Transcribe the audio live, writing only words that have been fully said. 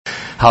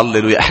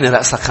هللويا. احنا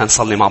رأسك خلينا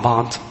نصلي مع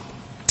بعض.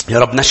 يا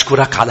رب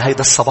نشكرك على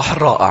هيدا الصباح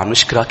الرائع.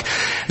 نشكرك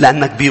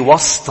لأنك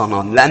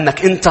بوسطنا،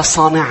 لأنك أنت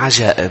صانع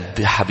عجائب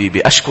يا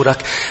حبيبي. أشكرك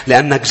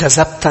لأنك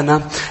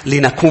جذبتنا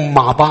لنكون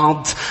مع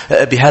بعض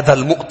بهذا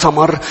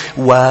المؤتمر،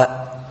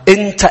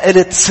 وأنت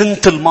قلت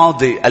سنة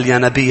الماضي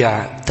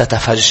الينابيع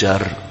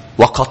تتفجر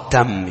وقد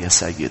تم يا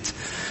سيد.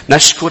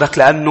 نشكرك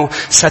لأنه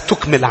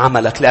ستكمل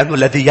عملك، لأنه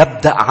الذي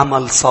يبدأ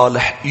عمل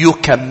صالح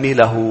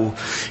يكمله.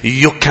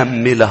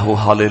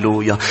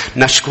 هاليلويا.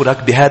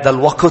 نشكرك بهذا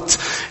الوقت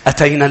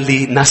أتينا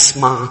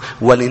لنسمع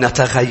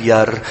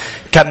ولنتغير.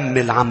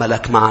 كمل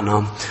عملك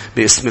معنا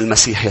باسم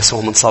المسيح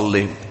يسوع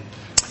منصلي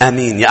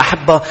آمين. يا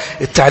أحبة،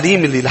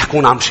 التعليم اللي رح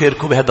كون عم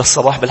شاركه بهذا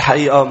الصباح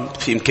بالحقيقة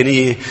في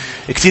إمكانية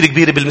كتير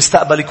كبيرة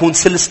بالمستقبل يكون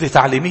سلسلة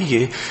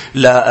تعليمية،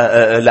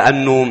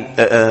 لأنه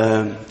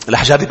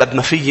رح جرب قد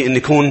ما فيي إني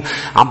يكون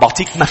عم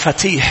بعطيك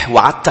مفاتيح.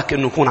 وعدتك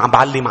إنه يكون عم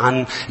بعلم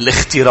عن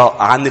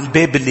الاختراق، عن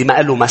الباب اللي ما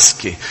له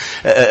مسكة،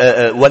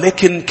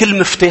 ولكن كل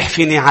مفتاح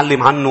فيني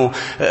أعلم عنه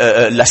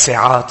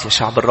لساعات يا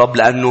شعب الرب،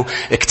 لأنه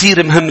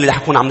كتير مهم اللي رح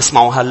كون عم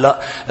نسمعه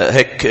هلأ.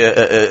 هيك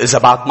إذا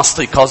بعد ما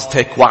استيقظت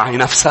هيك وعي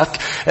نفسك،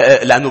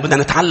 لأنه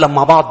بدنا نتعلم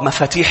مع بعض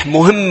مفاتيح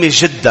مهمة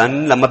جدا.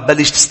 لما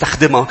تبلش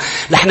تستخدمها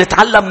رح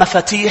نتعلم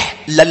مفاتيح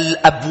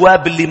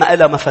للأبواب اللي ما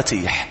لها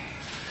مفاتيح.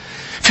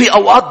 في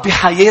أوقات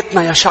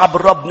بحياتنا يا شعب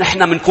الرب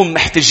نحن بنكون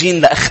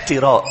محتاجين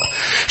لاختراق.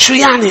 شو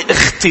يعني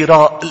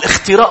اختراق؟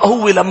 الاختراق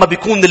هو لما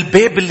بيكون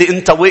الباب اللي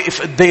انت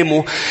واقف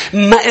قدامه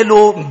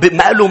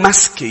ما له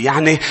مسكة.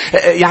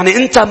 يعني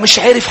انت مش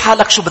عارف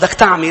حالك شو بدك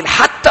تعمل،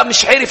 حتى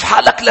مش عارف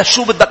حالك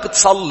لشو بدك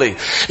تصلي.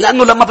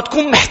 لأنه لما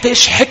بتكون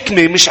محتاج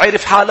حكمة، مش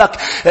عارف حالك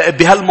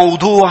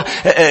بهالموضوع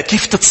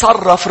كيف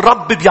تتصرف،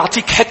 الرب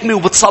بيعطيك حكمة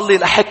وبتصلي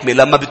لحكمة.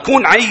 لما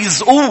بتكون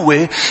عايز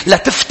قوة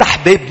لتفتح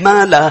باب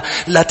ما،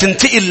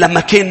 لتنتقل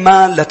لمكان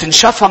ما،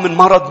 لتنشفى من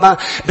مرض ما،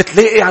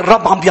 بتلاقي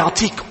الرب عم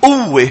بيعطيك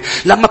قوة.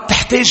 لما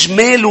بتحتاج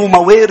مال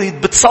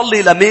وموارد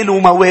بتصلي لمال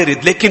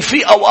وموارد. لكن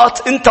في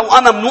أوقات أنت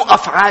وأنا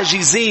بنوقف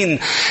عاجزين،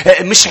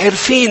 مش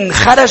عارفين،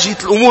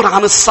 خرجت الأمور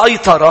عن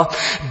السيطرة،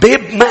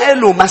 باب ما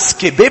له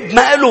مسكة، باب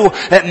ما له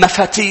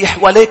مفاتيح،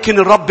 ولكن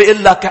الرب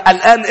يقول لك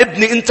الآن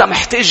ابني أنت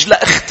محتاج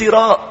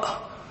لاختراق.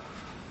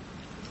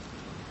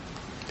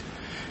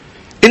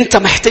 أنت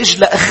محتاج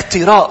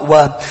لاختراق،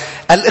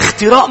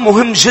 والاختراق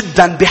مهم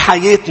جدا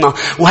بحياتنا.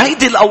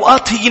 وهيدي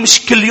الأوقات هي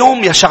مش كل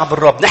يوم يا شعب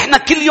الرب. نحن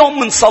كل يوم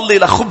منصلي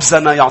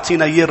لخبزنا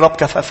يعطينا إياه الرب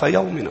كفاف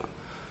يومنا.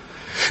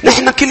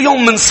 نحن كل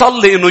يوم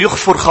منصلي إنه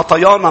يغفر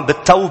خطايانا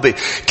بالتوبة.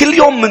 كل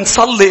يوم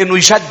منصلي إنه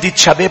يجدد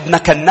شبابنا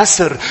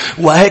كالنسر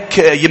وهيك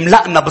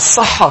يملأنا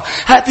بالصحة.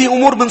 هذه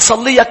أمور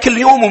منصليها كل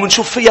يوم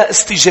ومنشوف فيها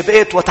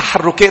استجابات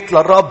وتحركات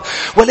للرب.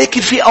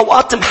 ولكن في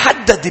أوقات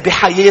محددة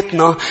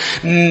بحياتنا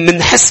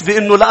منحس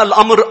بأنه لا،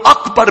 الأمر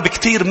أكبر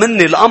بكتير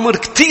مني، الأمر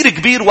كتير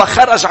كبير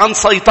وخرج عن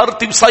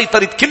سيطرتي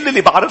وسيطرة كل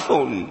اللي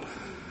بعرفهم.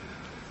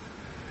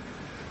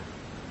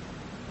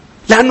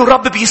 لأنه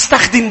الرب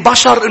بيستخدم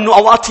بشر إنه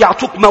أوقات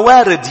يعطوك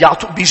موارد،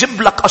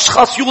 بيجيب لك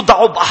أشخاص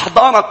يوضعوا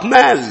بأحضانك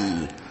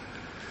مال.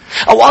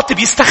 أوقات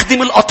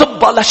بيستخدم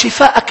الأطباء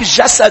لشفائك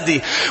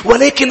الجسدي،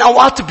 ولكن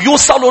أوقات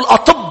بيوصلوا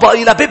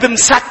الأطباء إلى باب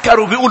مسكر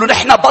وبيقولوا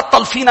نحن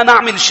بطل فينا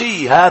نعمل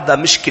شيء. هذا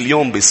مش كل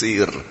يوم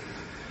بيصير،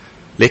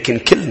 لكن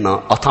كلنا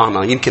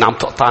قطعنا. يمكن عم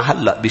تقطع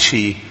هلأ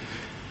بشيء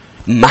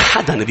ما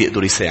حدا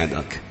بيقدر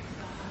يساعدك.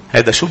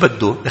 هذا شو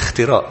بده؟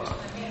 اختراق.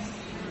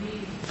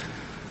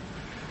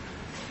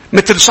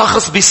 مثل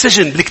شخص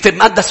بسجن بالكتاب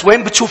المقدس،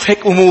 وين بتشوف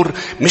هيك أمور؟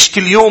 مش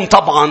كل يوم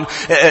طبعا.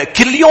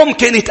 كل يوم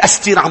كانت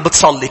أستير عم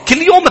بتصلي،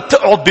 كل يوم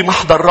بتقعد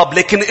بمحضر الرب،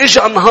 لكن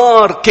إجا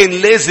نهار كان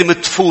لازم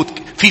تفوت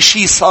في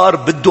شيء صار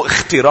بده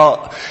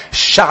اختراق.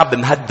 الشعب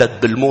مهدد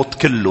بالموت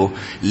كله،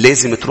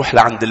 لازم تروح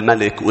لعند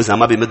الملك، وإذا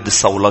ما بيمد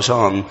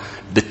الصولجان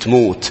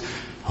بتموت.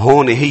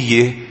 هون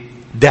هي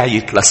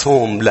دعيت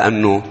لصوم،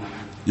 لأنه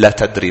لا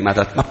تدري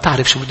ماذا، ما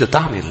بتعرف شو بده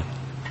تعمل.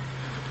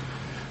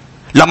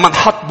 لما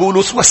نحط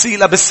بولس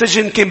وسيلة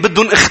بالسجن كان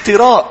بدهم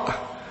اختراق.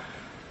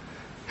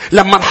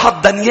 لما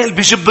نحط دانيال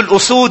بجب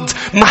الأسود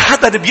ما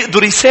حدا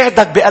بيقدر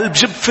يساعدك بقلب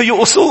جب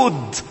فيه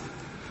أسود.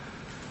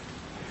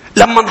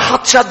 لما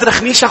نحط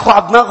شدرخ ميشخ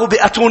وعبدناغو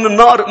بأتون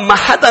النار ما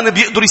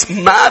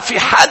في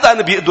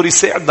حدا بيقدر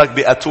يساعدك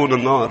بأتون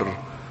النار.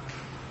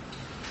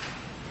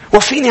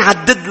 وفيني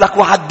عدد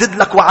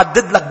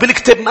لك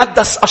بالكتاب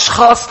المقدس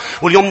أشخاص،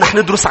 واليوم نحن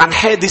ندرس عن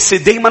حادثة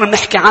دايما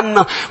بنحكي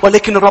عنها،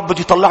 ولكن الرب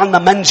بده يطلع لنا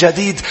من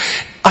جديد.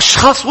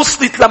 أشخاص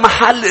وصلت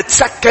لمحل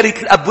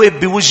تسكرت الأبواب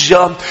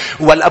بوجهها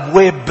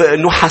والأبواب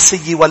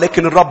نحاسية،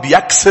 ولكن الرب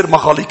يكسر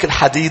مغاليق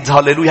الحديد.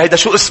 هاليلويا. هيدا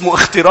شو اسمه؟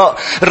 اختراق.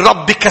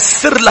 الرب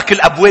يكسر لك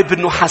الأبواب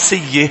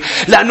النحاسية،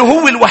 لأنه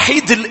هو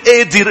الوحيد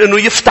القادر إنه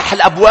يفتح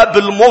الأبواب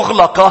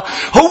المغلقة.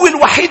 هو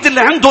الوحيد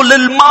اللي عنده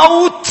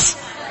للموت.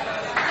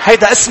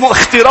 هيدا اسمه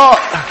اختراق.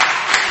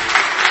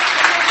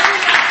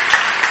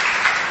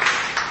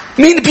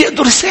 مين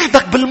بيقدر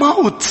يساعدك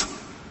بالموت؟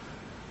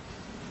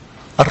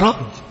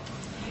 الرب.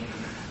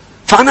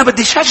 فأنا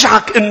بدي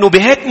شجعك إنه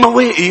بهيك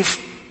مواقف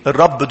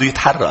الرب بده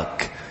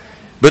يتحرك،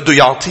 بده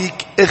يعطيك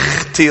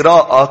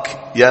اختراقك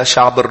يا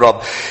شعب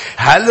الرب.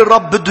 هل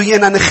الرب بده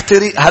ينا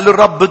نخترق؟ هل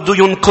الرب بده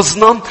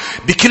ينقذنا؟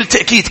 بكل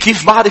تأكيد.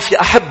 كيف بعرف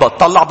يا أحبة؟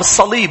 طلع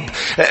بالصليب.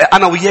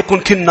 أنا وياكم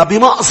كنا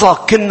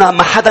بمأزق، كنا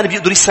ما حدا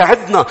بيقدر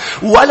يساعدنا،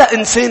 ولا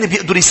إنسان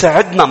بيقدر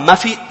يساعدنا. ما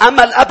في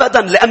أمل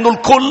أبدا، لأنه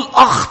الكل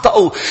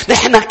أخطأوا.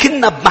 نحن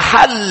كنا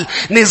بمحل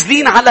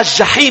نازلين على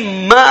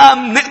الجحيم، ما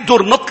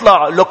بنقدر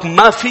نطلع لك.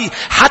 ما في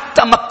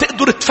حتى ما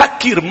بتقدر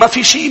تفكر، ما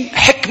في شيء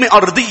حكمة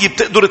أرضية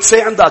بتقدر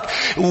تساعدك،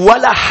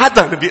 ولا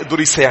حدا بيقدر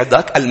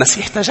يساعدك.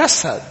 المسيح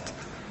تجسد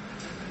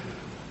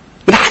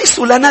من حيث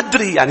لا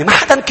ندري. يعني ما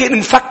حدا كان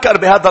مفكر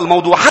بهذا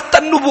الموضوع. حتى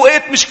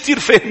النبوات مش كتير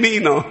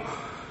فاهمينها.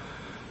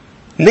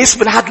 الناس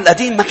بالعهد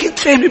القديم ما كنت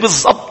فاهمي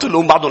بالضبط.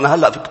 اليوم بعضهم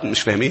هلا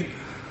مش فاهمين.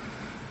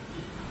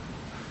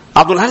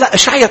 بعضهم هلا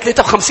إشعياء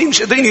 53 مش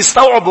قادرين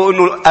يستوعبوا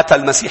انه اتى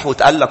المسيح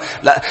وتألم.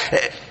 لا،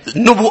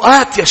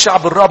 النبوءات يا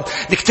شعب الرب،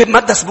 الكتاب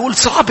المقدس بيقول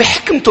صعب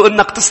حكمته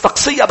انك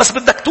تستقصيها، بس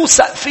بدك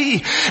توثق فيه،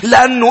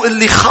 لانه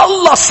اللي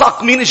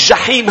خلصك من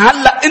الجحيم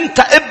هلا انت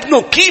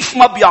ابنه. كيف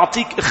ما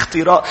بيعطيك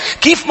اختراق،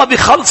 كيف ما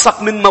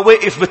بيخلصك من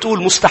مواقف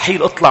بتقول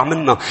مستحيل اطلع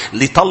منها.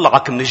 اللي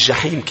طلعك من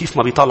الجحيم كيف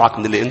ما بيطلعك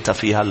من اللي انت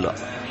فيه هلا.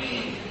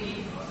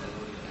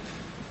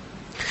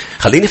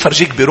 خليني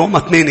فرجيك بروما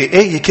 8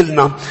 آية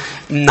كلنا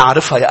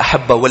نعرفها يا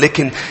أحبة،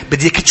 ولكن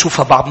بديك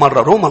تشوفها بعد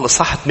مرة. روما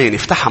الإصحاح 8،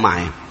 افتحها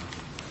معي.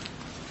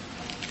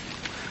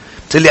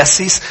 بتقول لي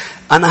أسيس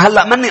أنا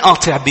هلأ مني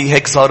قاطع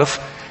بهيك ظرف.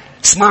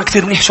 اسمع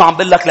كتير منيح شو عم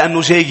بقول لك،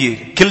 لأنه جاي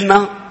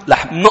كلنا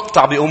رح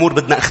نقطع بأمور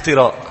بدنا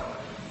اختراق.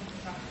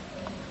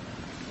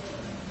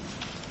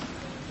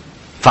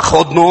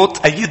 فخذ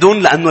نوت أيدون،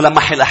 لأنه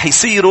لما رح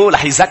يصيروا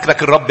رح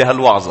يذكرك الرب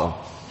بهالوعظة.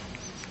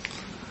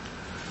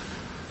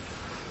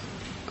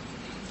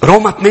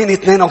 روما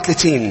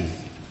 8:32.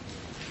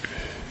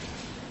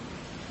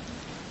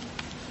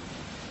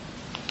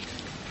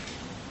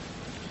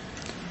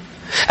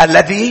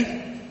 الذي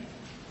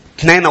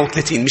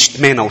 32 مش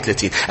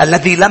 38.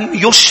 الذي لم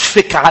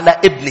يشفق على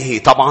ابنه،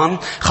 طبعا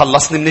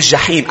خلصني من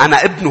الجحيم،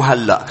 أنا ابنه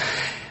هلأ،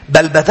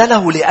 بل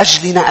بذله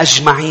لأجلنا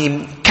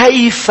أجمعين،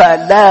 كيف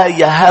لا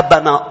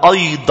يهبنا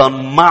أيضا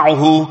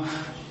معه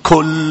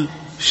كل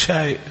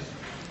شيء.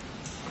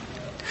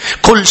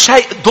 كل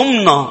شيء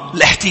ضمن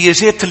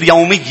الاحتياجات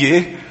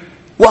اليومية،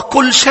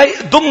 وكل شيء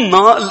ضمن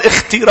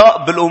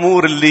الاختراق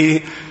بالأمور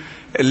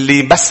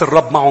اللي بس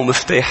الرب معه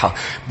مفتاحة.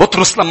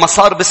 بطرس لما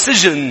صار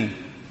بالسجن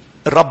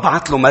الرب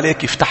بعت له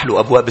ملاك يفتح له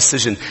أبواب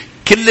السجن.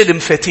 كل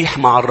المفاتيح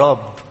مع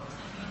الرب.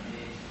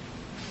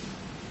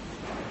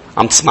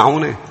 عم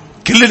تسمعوني؟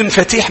 كل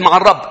المفاتيح مع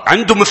الرب.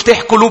 عنده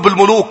مفتاح قلوب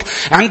الملوك،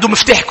 عنده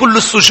مفتاح كل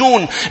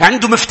السجون،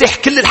 عنده مفتاح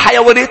كل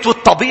الحيوانات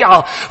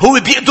والطبيعة. هو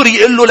بيقدر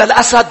يقول له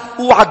للأسد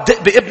اوعى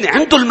تدق بابني.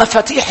 عنده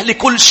المفاتيح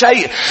لكل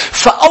شيء.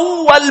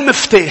 فأول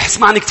مفتاح،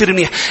 اسمعني كتير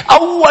منيح،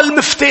 أول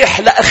مفتاح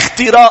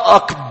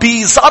لاختراقك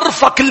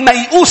بظرفك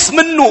الميؤوس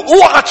منه،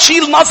 اوعى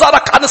تشيل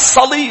نظرك عن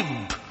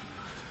الصليب.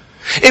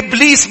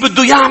 إبليس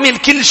بده يعمل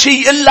كل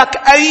شيء يقول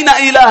لك أين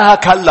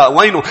إلهك هلأ؟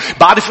 وينه؟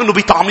 بعرف إنه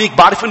بيطعميك،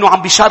 بعرف إنه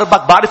عم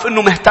بيشربك، بعرف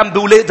إنه مهتم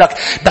بولادك،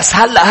 بس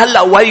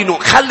هلأ وينه؟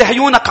 خلي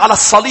عيونك على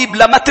الصليب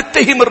لما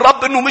تتهم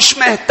الرب إنه مش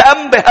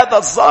مهتم بهذا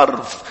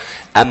الظرف.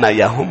 أما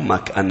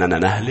يهمك أننا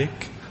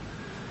نهلك؟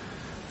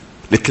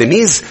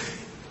 التلاميذ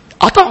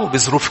قطعوا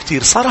بظروف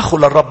كتير، صرخوا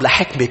للرب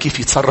لحكمة كيف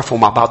يتصرفوا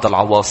مع بعض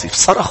العواصف،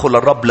 صرخوا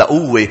للرب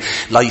لقوة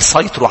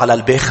ليسيطروا على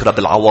الباخرة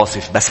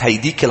بالعواصف. بس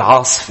هيديك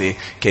العاصفة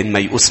كان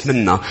ميؤوس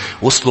منها،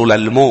 وصلوا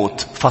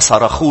للموت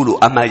فصرخوا له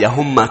أما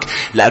يهمك،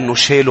 لأنه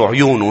شالوا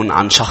عيونهم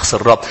عن شخص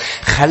الرب.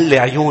 خلي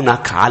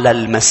عيونك على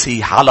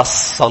المسيح، على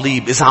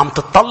الصليب. إذا عم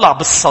تطلع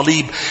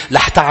بالصليب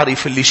رح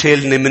تعرف اللي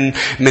شالني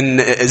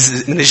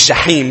من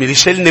الجحيم، اللي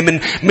شالني من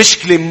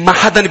مشكلة ما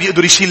حدا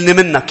بيقدر يشيلني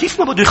منها. كيف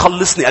ما بده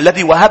يخلصني؟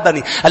 الذي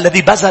وهبني،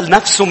 الذي بذل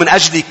نفسه من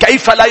أجلي،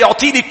 كيف لا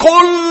يعطيني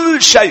كل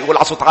شيء.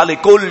 والعصوت عليه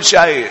كل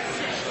شيء.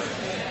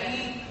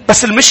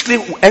 بس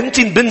المشكلة وأنت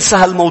بنسى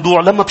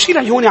هالموضوع لما بشيل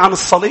عيوني عن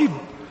الصليب.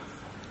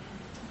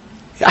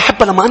 يا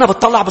أحبة لما أنا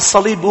بتطلع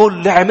بالصليب بقول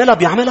اللي عملها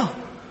بيعملها،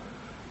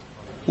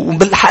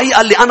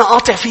 وبالحقيقة اللي أنا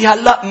قاطع فيها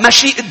لا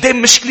ماشي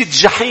قدام مشكلة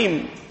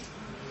الجحيم.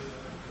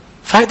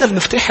 فهذا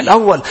المفتاح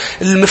الأول.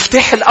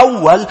 المفتاح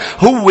الأول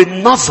هو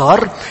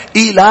النظر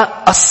إلى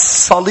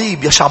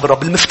الصليب يا شعب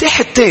الرب. المفتاح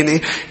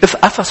الثاني في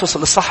أفسس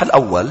الإصحاح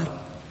الأول،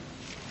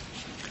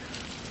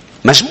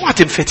 مجموعة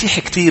مفاتيح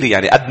كتير،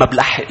 يعني قد ما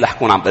بلحق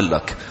لحكون عم بقول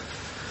لك.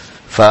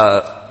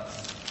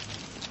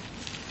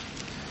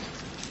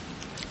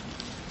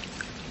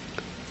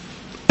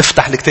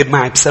 افتح الكتاب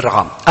معي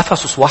بسرعة.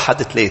 أفسس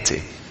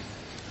 1:3.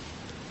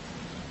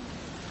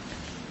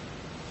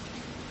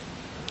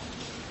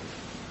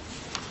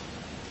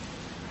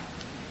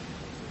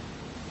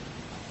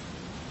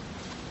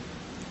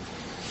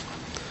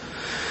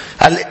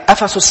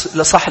 أفسس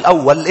الإصحاح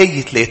الأول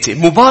آية 3: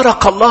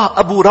 مبارك الله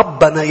أبو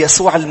ربنا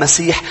يسوع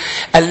المسيح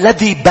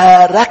الذي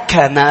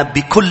باركنا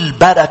بكل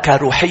بركة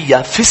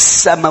روحية في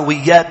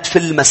السماويات في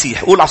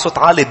المسيح. قول على صوت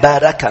عالي: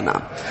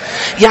 باركنا.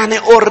 يعني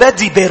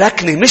already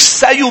باركني، مش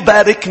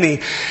سيباركني.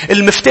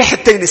 المفتاح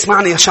الثاني،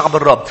 اسمعني يا شعب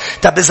الرب.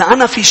 طب إذا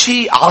أنا في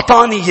شيء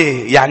عطاني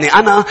إياه، يعني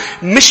أنا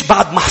مش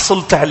بعد ما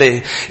حصلت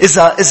عليه،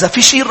 إذا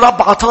في شيء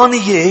الرب عطاني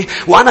إياه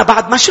وأنا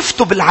بعد ما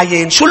شفته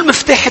بالعيان، شو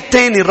المفتاح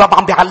الثاني الرب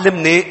عم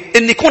بيعلمني؟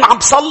 إن يكون عم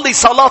صلي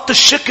صلاة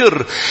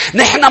الشكر.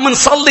 نحن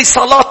منصلي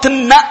صلاة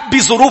النق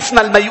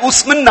بظروفنا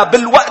الميؤوس منها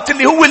بالوقت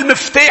اللي هو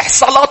المفتاح،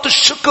 صلاة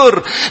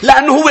الشكر،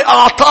 لأنه هو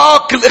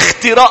أعطاك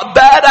الاختراق،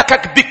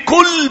 باركك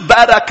بكل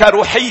بركة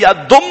روحية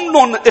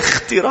ضمن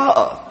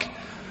اختراقك.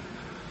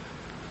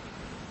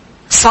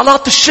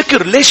 صلاة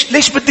الشكر.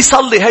 ليش بدي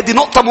صلي؟ هذه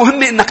نقطة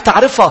مهمة انك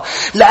تعرفها،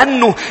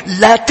 لأنه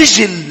لا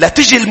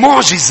تجي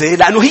المعجزة،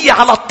 لأنه هي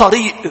على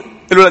الطريق.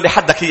 قلوا لي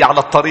حدك هي على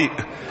الطريق.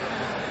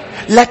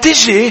 لا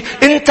تجي،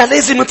 انت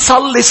لازم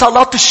تصلي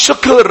صلاة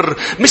الشكر،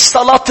 مش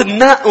صلاة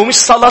النق ومش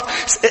صلاة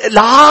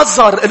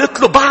العازر. قلت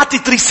له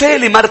بعتت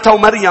رسالة مرتا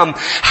ومريم: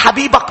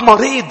 حبيبك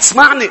مريض.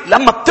 اسمعني،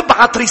 لما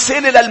بتبعت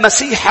رسالة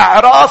للمسيح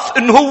اعرف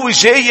انه هو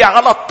جاي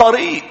على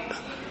الطريق.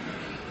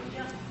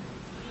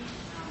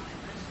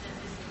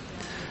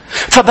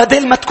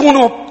 فبدل ما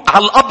تكونوا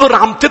على القبر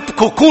عم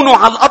تبكوا، كونوا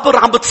على القبر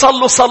عم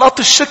بتصلوا صلاة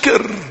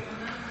الشكر،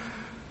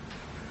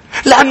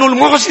 لأنه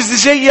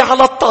المعجزة جاية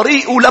على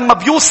الطريق. ولما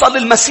بيوصل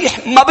المسيح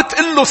ما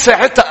بتقله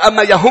ساعتها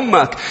أما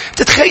يهمك.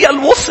 تتخيل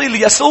وصل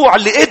يسوع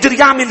اللي قادر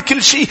يعمل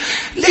كل شيء،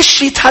 ليش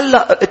جيت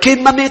هلأ؟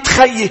 كان ما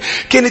متخيل،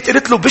 كانت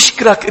قلت له: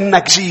 بشكرك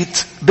إنك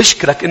جيت،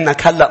 بشكرك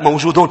إنك هلأ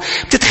موجودون.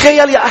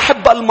 بتتخيل يا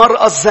أحبة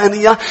المرأة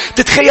الزانية؟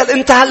 تتخيل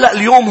أنت هلأ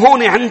اليوم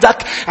هون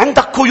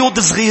عندك قيود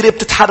صغيرة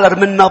بتتحرر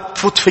منها،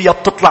 بتفوت فيها،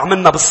 بتطلع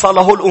منها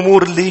بالصلاة. هو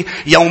الأمور اللي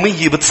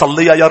يومية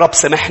بتصليها: يا رب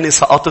سامحني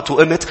سقطت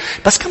وقمت.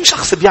 بس كم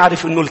شخص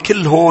بيعرف إنه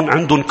الكل هون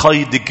عندهم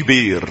قيد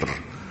كبير؟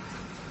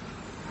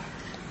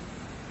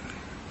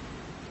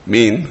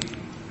 مين؟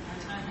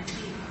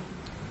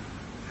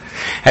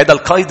 هذا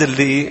القيد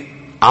اللي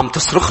عم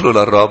تصرخ له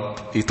للرب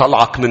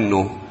يطلعك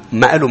منه،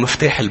 ما له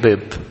مفتاح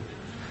الباب.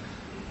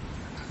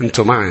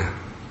 انتوا معي؟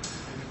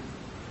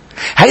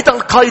 هذا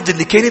القيد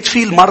اللي كانت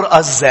فيه المرأة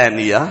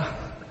الزانية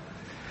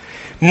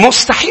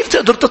مستحيل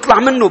تقدر تطلع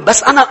منه.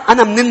 بس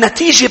أنا من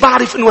النتيجة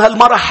بعرف إنه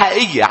هالمرأة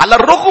حقيقية، على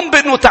الرغم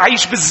بأنه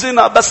تعيش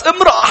بالزنا، بس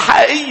امرأة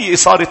حقيقية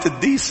صارت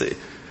الديسة.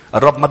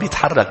 الرب ما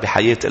بيتحرك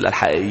بحياة إلا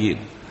الحقيقيين.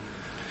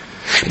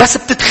 بس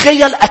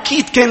بتتخيل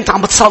أكيد كانت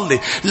عم بتصلي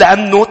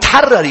لأنه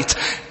تحررت.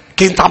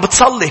 كانت عم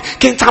بتصلي،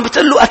 كانت عم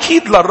بتقول له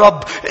أكيد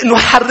للرب إنه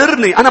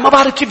حررني. أنا ما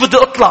بعرف كيف بدي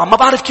أطلع، ما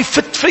بعرف كيف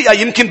فت فيها.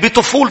 يمكن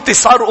بطفولتي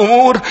صار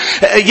أمور،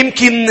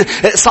 يمكن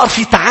صار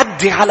في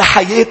تعدي على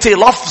حياتي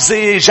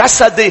لفظي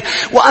جسدي،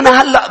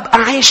 وأنا هلأ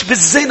أعيش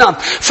بالزنا،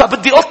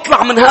 فبدي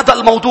أطلع من هذا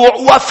الموضوع.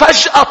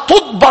 وفجأة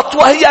تضبط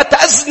وهي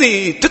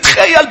تأذني.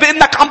 تتخيل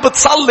بأنك عم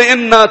بتصلي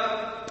إنك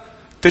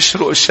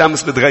تشرق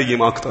الشمس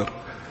بتغيم أكتر،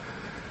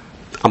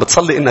 عم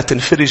بتصلي إنها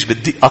تنفرج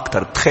بالضيق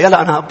أكتر.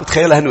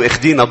 بتخيلها إنه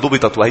إخدينا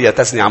ضبطت وهي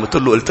تزني، عم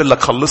تقول له: قلت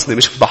لك خلصني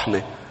مش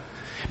فضحني.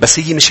 بس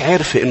هي مش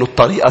عارفة إنه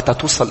الطريقة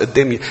تتوصل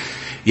قدامي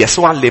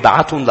يسوع اللي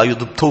بعتهم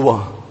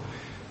ليضبطوها.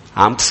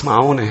 عم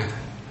تسمعوني؟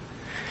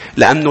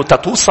 لأنه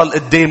تتوصل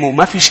قدامه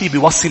ما في شيء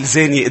بيوصل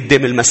زاني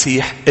قدام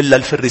المسيح إلا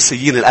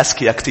الفريسيين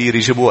الأذكياء كتير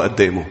يجيبوه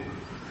قدامه.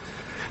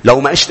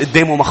 لو ما قشت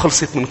قدامه ما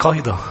خلصت من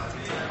قايدة.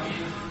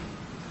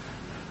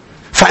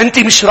 فأنت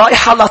مش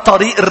رايحة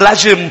لطريق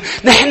الرجم.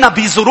 نحن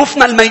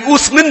بظروفنا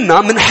الميؤوس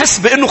منا منحس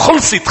بأنه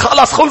خلصت،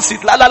 خلاص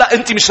خلصت. لا لا لا،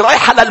 أنت مش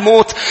رايحة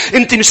للموت،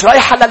 أنت مش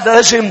رايحة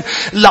للرجم.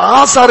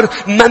 لعازر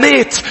ما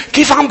مات.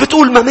 كيف عم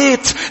بتقول ما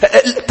مات؟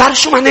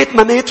 تعرف شو معنات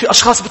ما مات؟ في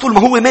أشخاص بتقول ما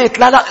هو مات.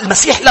 لا لا،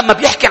 المسيح لما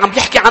بيحكي عم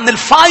بيحكي عن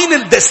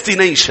الفاينل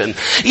ديستينيشن.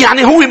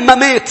 يعني هو ما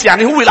مات،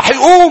 يعني هو رح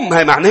يقوم.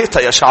 هاي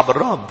معناتها يا شعب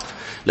الرب،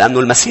 لأنه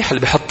المسيح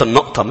اللي بيحط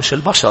النقطة، مش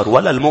البشر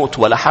ولا الموت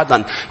ولا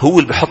حدا. هو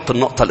اللي بيحط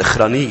النقطة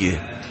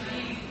الإخرانية.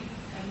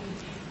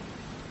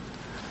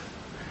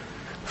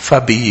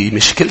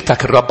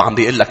 فبمشكلتك الرب عم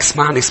بيقول لك: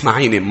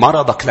 اسمعيني،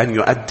 مرضك لن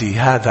يؤدي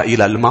هذا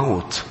إلى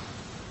الموت.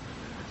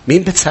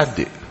 مين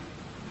بتصدق؟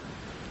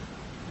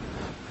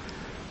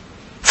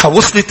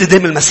 فوصلت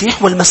قدام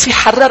المسيح والمسيح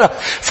حررك.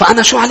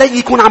 فأنا شو علي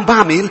يكون عم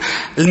بعمل؟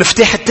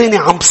 المفتاح الثاني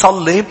عم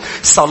بصلي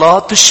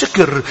صلاة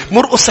الشكر.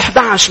 مرقس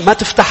 11 ما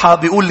تفتحها،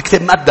 بيقول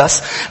الكتاب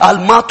المقدس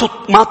قال: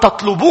 ما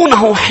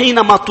تطلبونه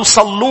حينما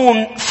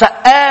تصلون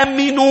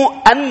فآمنوا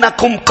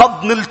أنكم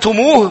قد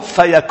نلتموه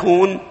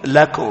فيكون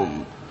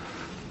لكم.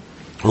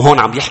 وهون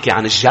عم يحكي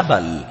عن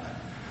الجبل.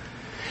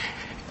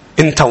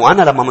 انت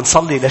وانا لما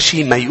منصلي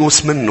لشيء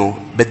ميؤوس منه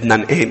بدنا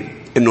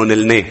انه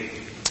نلناه.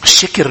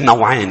 الشكر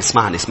نوعين.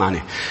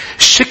 اسمعني.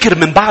 الشكر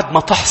من بعد ما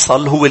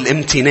تحصل هو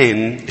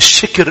الامتنان.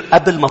 الشكر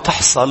قبل ما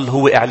تحصل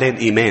هو اعلان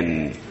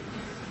ايمان.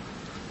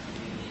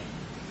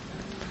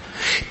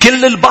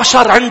 كل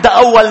البشر عنده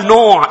اول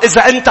نوع.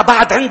 اذا انت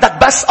بعد عندك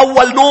بس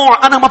اول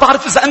نوع، انا ما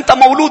بعرف اذا انت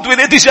مولود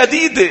ولادة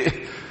جديدة.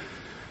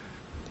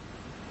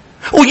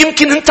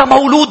 ويمكن انت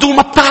مولود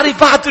وما بتعرف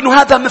بعد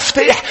انه هذا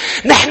مفتاح.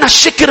 نحن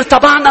الشكر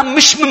تبعنا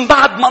مش من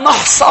بعد ما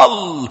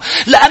نحصل،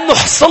 لانه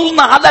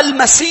حصلنا على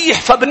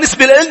المسيح،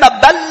 فبالنسبة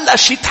لنا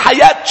بلشت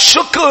حياة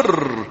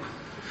شكر.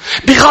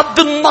 بغض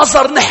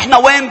النظر نحن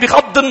وين،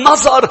 بغض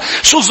النظر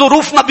شو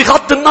ظروفنا،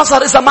 بغض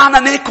النظر إذا معنا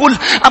ناكل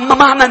أما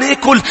معنا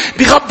ناكل،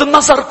 بغض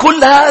النظر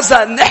كل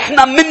هذا،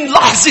 نحن من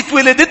لحظة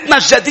ولادتنا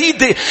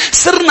الجديدة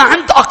صرنا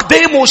عند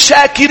أقدامه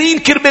شاكرين.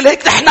 كرمال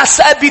هيك نحن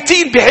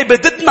ثابتين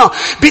بعبادتنا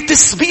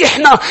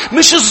بتسبيحنا.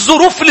 مش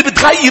الظروف اللي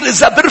بتغير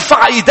إذا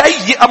برفع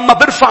إيدي أما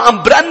برفع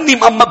أم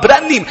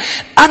برنم.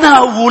 أنا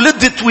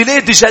ولدت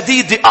ولادة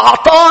جديدة،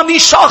 أعطاني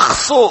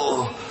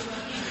شخصه،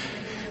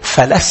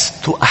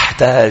 فلست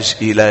أحتاج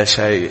إلى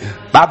شيء.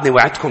 بعدني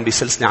وعدتكم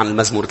بسلسلة عن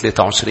المزمور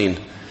 23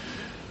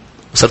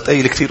 وصرت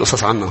قايل كتير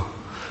قصص عنه.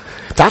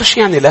 تعرف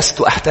يعني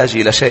لست أحتاج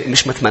إلى شيء؟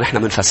 مش مثل ما نحن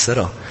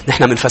منفسرها.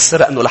 نحن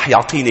منفسرها أنه رح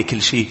يعطيني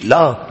كل شيء.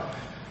 لا،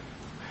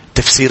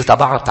 تفسير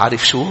تبعها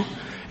تعرف شو؟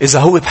 إذا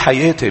هو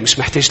بحياتي مش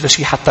محتاج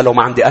لشيء، حتى لو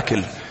ما عندي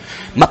أكل،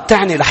 ما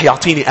بتعني رح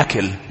يعطيني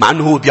أكل، مع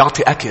أنه هو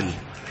بيعطي أكل.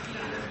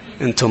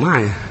 أنتوا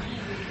معي؟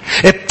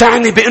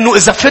 بتعني بأنه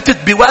إذا فتت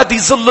بوادي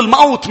ظل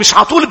الموت مش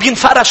عطول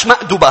بينفرش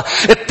مأدبة.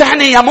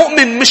 بتعني يا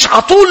مؤمن مش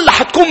عطول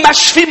رح تكون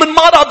مشفي من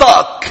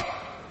مرضك.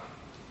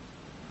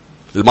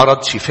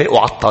 المرض شفاءه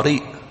على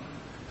الطريق،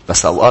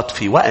 بس أوقات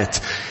في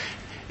وقت.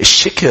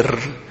 الشكر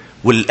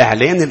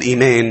والإعلان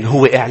الإيمان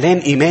هو إعلان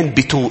إيمان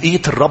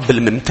بتوقيت الرب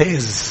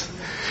الممتاز.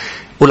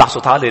 قول على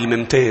صوت عالي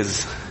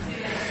الممتاز.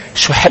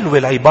 شو حلوة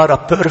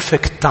العبارة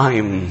perfect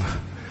time.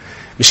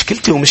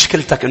 مشكلتي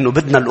ومشكلتك انه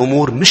بدنا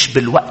الامور مش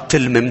بالوقت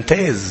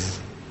الممتاز.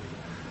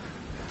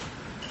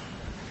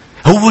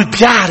 هو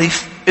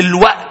بيعرف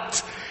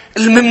الوقت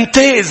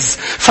الممتاز.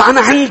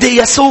 فانا عندي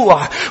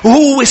يسوع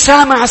وهو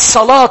سامع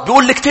الصلاة.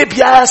 بيقول الكتاب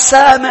يا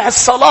سامع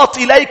الصلاة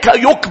اليك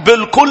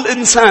يقبل كل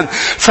انسان.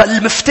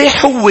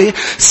 فالمفتاح هو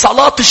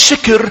صلاة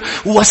الشكر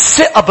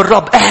والثقة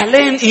بالرب،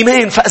 اعلان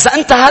ايمان. فاذا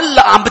انت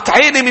هلأ عم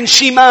بتعاني من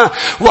شي ما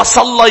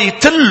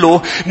وصليت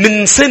له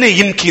من سنة،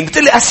 يمكن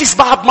بتقلي أسيس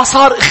بعد ما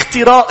صار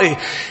اختراقي،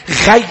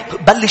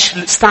 بلش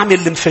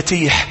استعمل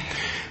المفاتيح،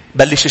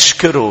 بلش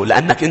اشكره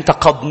لأنك انت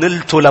قد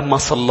نلته لما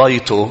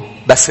صليته.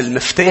 بس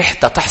المفتاح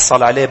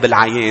تحصل عليه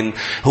بالعيان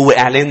هو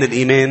اعلان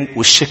الايمان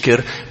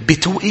والشكر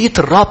بتوقيت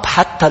الرب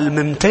حتى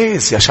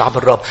الممتاز. يا شعب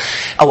الرب،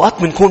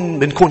 اوقات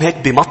بنكون هيك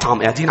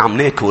بمطعم قاعدين عم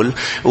ناكل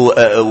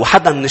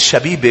وحدا من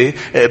الشبيبة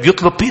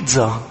بيطلب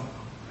بيتزا،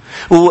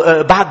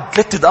 وبعد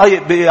 3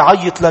 دقايق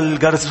بيعيط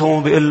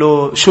للجرسون بيقول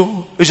له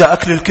شو اجا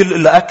اكل الكل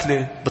الا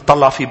اكله.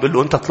 بتطلع فيه بيقول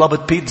له انت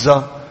طلبت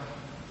بيتزا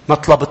ما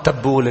طلبت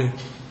تبولة.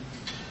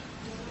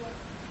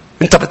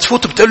 انت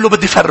بتفوت بتقول له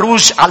بدي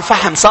فروج على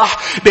الفحم، صح؟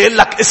 بيقول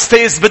لك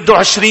استاذ بده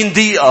 20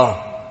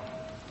 دقيقة.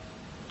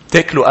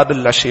 تاكله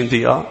قبل 20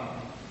 دقيقة.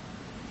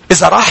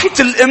 اذا راحت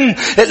الام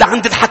اللي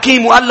عند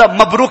الحكيم وقال له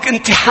مبروك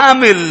انت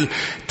حامل،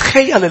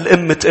 تخيل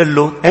الام تقول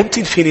له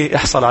امتى فيني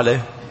احصل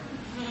عليه؟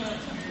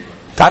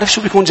 تعرف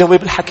شو بيكون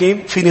جواب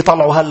الحكيم؟ فيني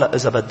طلعه هلأ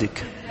إذا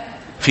بدك،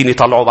 فيني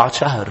طلعه بعد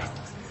شهر،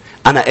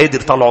 أنا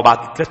قادر طلعه بعد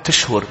 3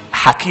 أشهر.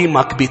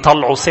 حكيمك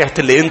بيطلعه ساعة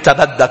اللي أنت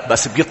بدك،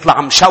 بس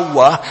بيطلع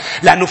مشوه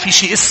لأنه في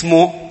شيء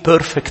اسمه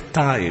perfect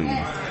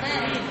time.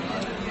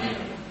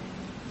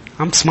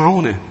 عم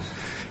تسمعوني؟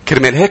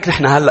 كرمال هيك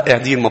نحن هلأ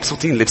قاعدين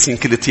مبسوطين لابسين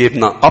كل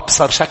تيابنا،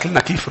 أبصر شكلنا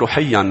كيف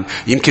روحيا،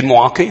 يمكن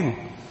معاقين،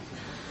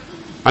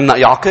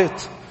 عنا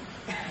إعاقات،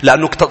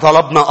 لأنه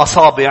طلبنا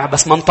أصابع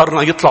بس ما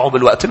انطرنا يطلعوا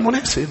بالوقت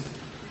المناسب.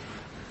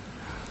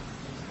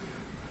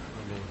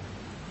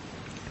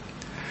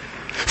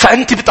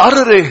 فأنت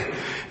بتقرري،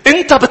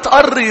 أنت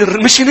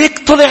بتقرر. مش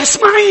هيك طلع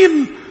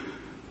إسماعيل؟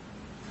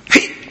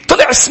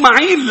 طلع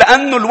إسماعيل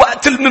لأنه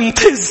الوقت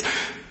الممتاز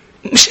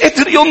مش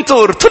قادر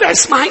ينطر. طلع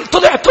إسماعيل،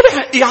 طلع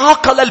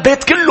إعاقة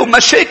للبيت كله،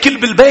 مشاكل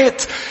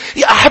بالبيت.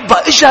 يا أحبة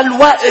إجا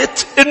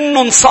الوقت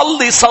إنه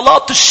نصلي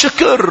صلاة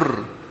الشكر.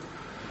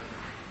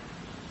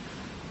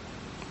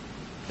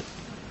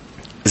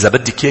 إذا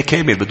بدك إياه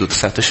كامل بده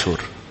 9 أشهر.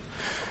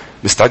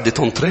 مستعدة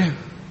تنطري؟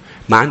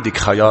 ما عندك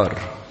خيار.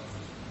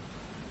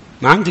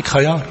 ما عندك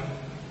خيار.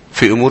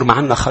 في أمور ما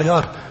عندنا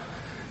خيار.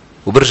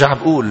 وبرجع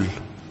بقول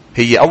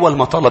هي أول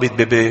ما طلبت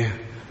بيبي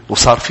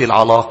وصار في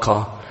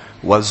العلاقة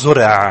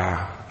والزرع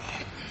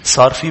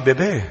صار في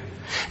بيبي،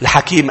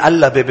 الحكيم قال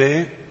لها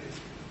بيبي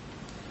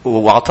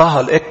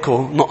وعطاها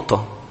الإكو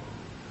نقطة.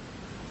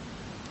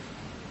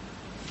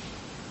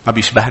 ما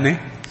بيشبهني؟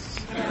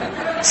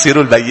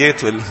 سيروا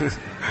البيات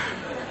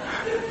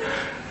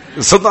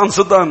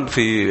صدقا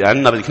في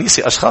عنا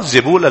بالكنيسة أشخاص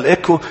جابوا لها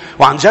الإيكو،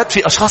 وعن جد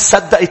في أشخاص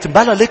صدقت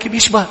بلا ليك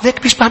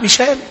بيشبه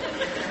ميشيل.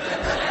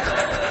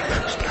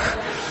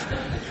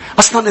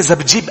 أصلا إذا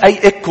بتجيب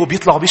أي إيكو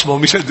بيطلعوا بيشبهوا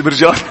ميشيل دي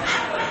برجال،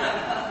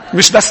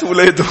 مش بس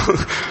ولاده.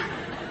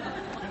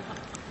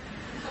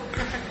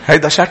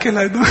 هيدا شكل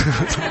هيدا.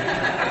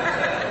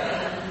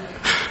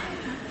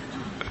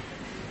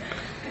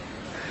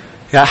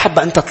 يا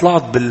أحبة أنت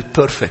طلعت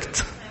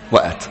بالبرفكت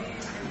وقت.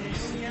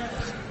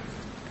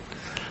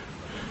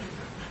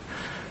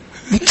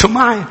 انتوا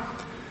معي؟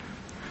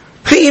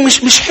 هي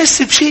مش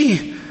حس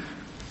بشيء،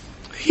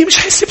 هي مش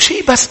حاسة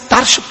بشيء، بس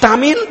بتعرف شو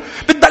بتعمل؟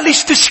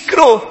 بتبلش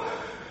تشكره.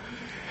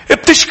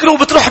 بتشكره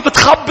وبتروح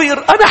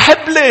بتخبر أنا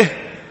حبلة.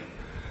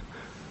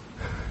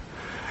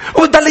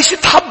 وبتبلش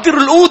تحضر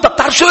الأوضة.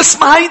 بتعرف شو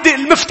اسمها هيدي؟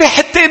 المفتاح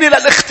الثاني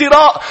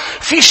للاختراق.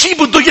 في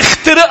شيء بده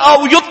يخترقها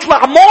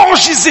ويطلع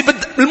معجزة.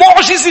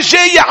 المعجزة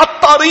جاية على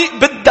الطريق،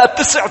 بدها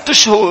 9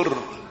 أشهر.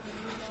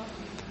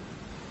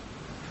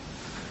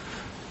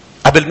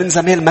 قبل من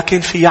زمان ما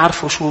كان في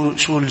يعرفوا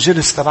شو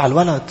الجنس تبع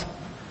الولد.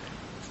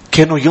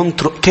 كانوا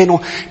ينطرق،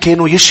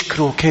 كانوا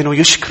يشكروا.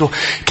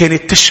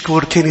 كانت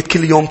تشكر، كانت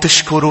كل يوم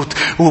تشكر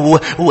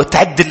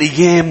وتعد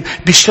الأيام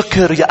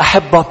بشكر. يا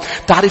أحبة،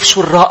 تعرف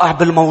شو الرائع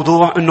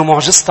بالموضوع؟ إنه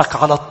معجزتك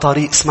على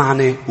الطريق،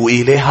 اسمعني،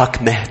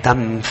 وإلهك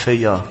مهتم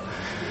فيها.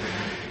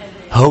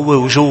 هو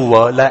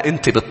وجوه، لا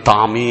أنت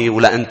بتطعميه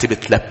ولا أنت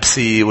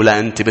بتلبسيه ولا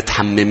أنت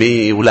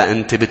بتحمميه ولا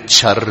أنت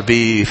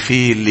بتشربيه.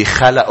 في اللي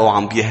خلقه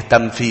عم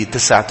بيهتم فيه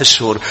 9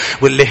 أشهر.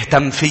 واللي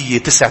اهتم فيه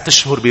 9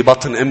 أشهر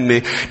ببطن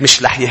أمي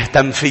مش رح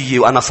يهتم فيه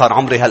وأنا صار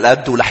عمري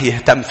هالقد، ورح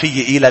يهتم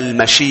فيه إلى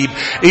المشيب.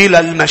 إلى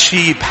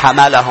المشيب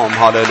حملهم.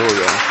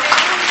 هاليلويا.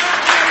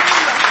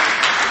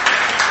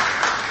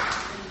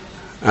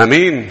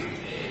 أمين.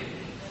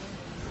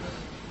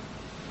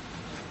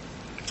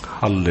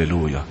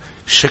 هاليلويا.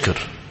 الشكر،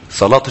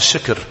 صلاة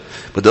الشكر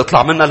بدي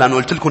أطلع منها، لأنه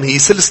قلت لكم هي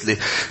سلسلة.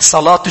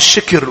 صلاة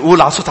الشكر.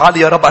 قول على صوت عالي: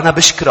 يا رب أنا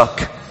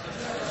بشكرك،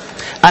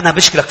 أنا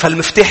بشكرك.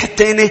 فالمفتاح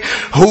الثاني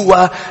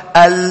هو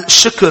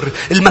الشكر.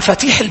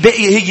 المفاتيح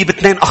الباقية هي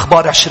ب2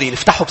 أخبار 20.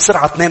 افتحوا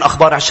بسرعة 2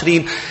 أخبار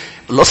 20.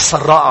 القصة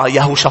الرائعة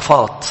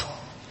يهوشافاط.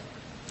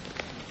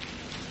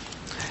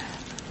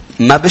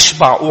 ما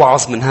بشبع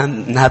أوعظ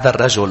من هذا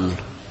الرجل.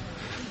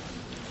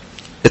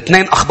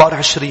 2 أخبار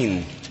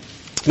 20.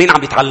 مين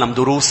عم يتعلم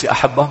دروس يا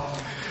أحبة؟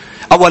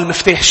 أول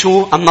مفتاح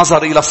شو؟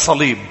 النظر إلى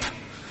الصليب.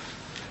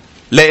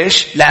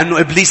 ليش؟ لأنه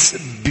إبليس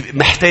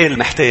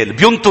محتال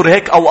بينطر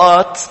هيك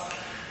أوقات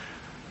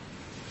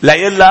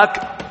ليقول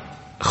لك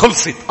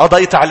خلصت،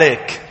 قضيت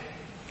عليك.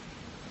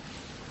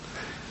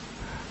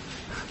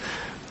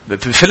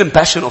 بفيلم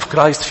Passion of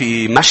Christ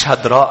في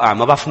مشهد رائع،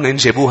 ما بعرف منين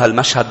جابوها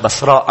المشهد،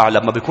 بس رائع،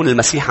 لما بيكون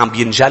المسيح عم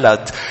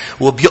بينجلد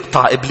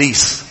وبيقطع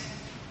إبليس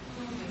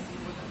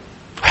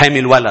حامي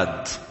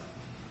الولد،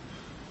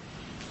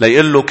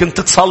 ليقول له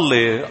كنت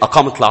تصلي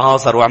أقامت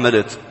لعازر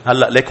وعملت،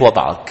 هلأ ليك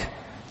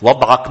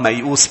وضعك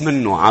ميؤوس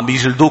منه، عم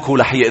بيجلدوك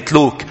ورح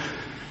يقتلوك،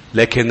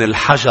 لكن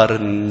الحجر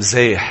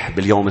نزاح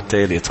باليوم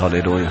الثالث.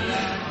 هاليلويا.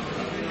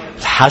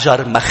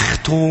 الحجر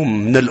مختوم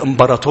من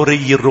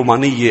الإمبراطورية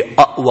الرومانية،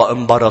 أقوى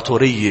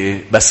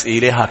إمبراطورية، بس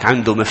إلهك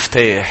عنده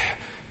مفتاح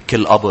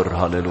كل قبر.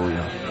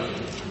 هاليلويا.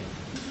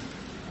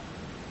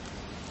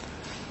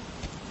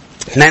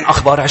 2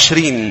 أخبار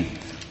 20.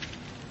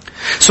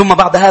 ثم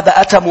بعد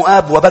هذا أتى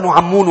مؤاب وبنو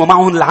عمون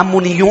ومعهم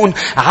العمونيون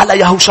على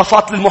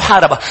يهوشافاط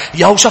للمحاربة.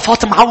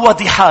 يهوشافاط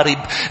معود يحارب،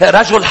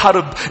 رجل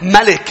حرب،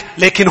 ملك،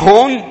 لكن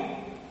هون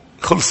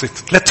خلصت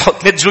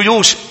 3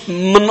 جيوش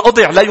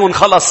منقضي عليهم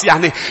خلص.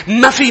 يعني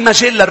ما في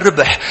مجال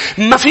للربح،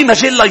 ما في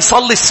مجال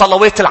ليصلي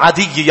الصلوات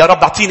العادية: يا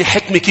رب اعطيني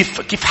حكمة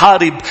كيف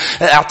حارب،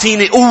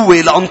 اعطيني قوة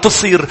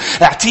لأنتصر،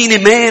 اعطيني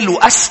مال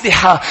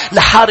وأسلحة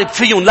لحارب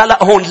فيهم.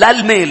 لا، هون لا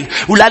المال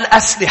ولا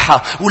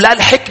الأسلحة ولا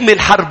الحكمة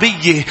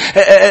الحربية،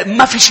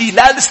 ما في شيء،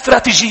 لا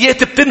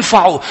الاستراتيجيات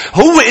بتنفعه.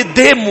 هو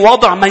قدام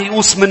وضع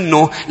ميؤوس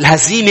منه،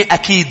 الهزيمة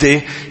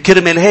أكيدة.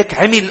 كرمال هيك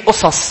عمل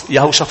قصص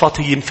يهوشافاط،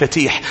 هي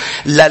مفاتيح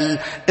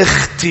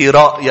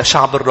للإختراق يا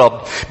شعب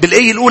الرب.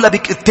 بالآية الأولى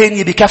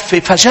الثانية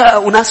بكفي: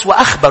 فجاء أناس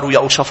وأخبروا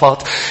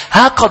يهوشافاط: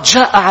 ها قد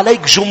جاء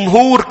عليك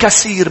جمهور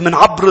كثير من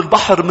عبر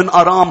البحر من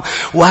أرام،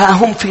 وها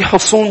هم في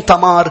حصون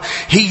تمار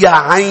هي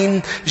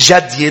عين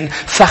جدي.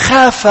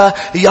 فخاف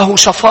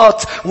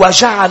يهوشافاط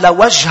وجعل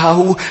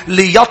وجهه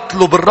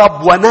ليطلب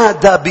الرب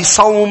ونادى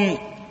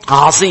بصوم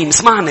عظيم.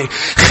 اسمعني،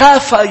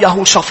 خاف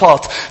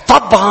يهوشافاط.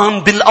 طبعا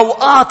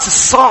بالأوقات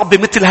الصعبة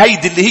مثل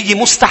هيدي اللي هي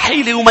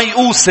مستحيلة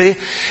وميؤوسة،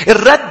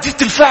 ردة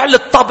الفعل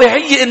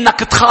الطبيعية انك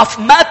تخاف.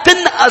 ما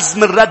تنقذ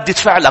من ردة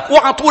فعلك.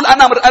 اوعى تقول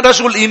انا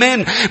رجل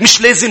ايمان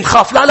مش لازم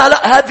خاف.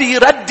 لا، هذه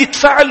ردة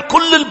فعل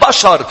كل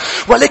البشر.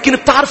 ولكن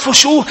بتعرفوا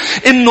شو؟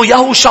 انه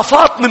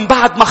يهوشافاط من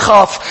بعد ما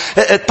خاف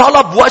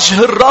طلب وجه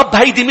الرب.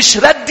 هيدي مش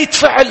ردة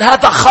فعل،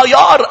 هذا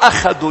خيار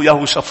اخذه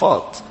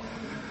يهوشافاط.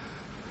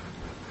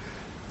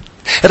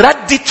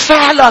 ردة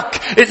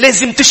فعلك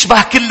لازم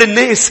تشبه كل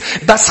الناس،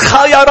 بس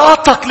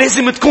خياراتك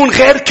لازم تكون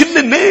غير كل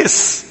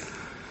الناس.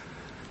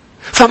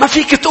 فما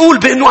فيك تقول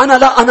بأنه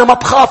أنا ما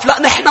بخاف.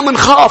 لا، نحن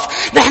منخاف.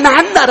 نحن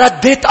عنا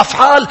ردات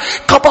أفعال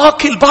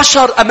كباقي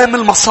البشر أمام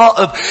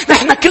المصائب.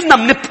 نحن كلنا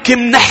منبكي،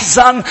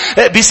 منحزن،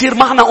 بيصير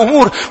معنا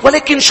أمور.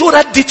 ولكن شو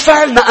ردة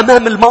فعلنا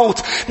أمام الموت؟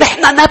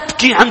 نحن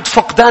نبكي عند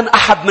فقدان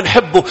أحد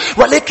منحبه،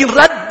 ولكن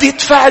ردة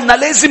فعلنا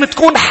لازم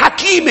تكون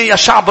حكيمة يا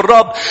شعب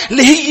الرب،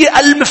 اللي هي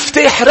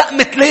المفتاح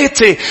رقم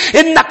 3: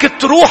 إنك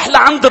تروح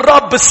لعند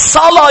الرب.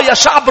 الصلاة يا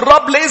شعب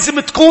الرب لازم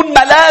تكون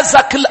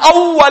ملاذك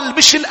الأول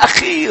مش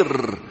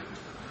الأخير.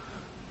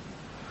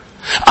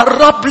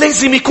 الرب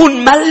لازم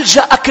يكون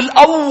ملجأك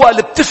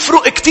الأول.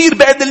 بتفرق كتير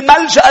بين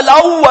الملجأ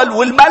الأول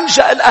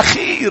والملجأ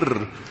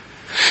الأخير.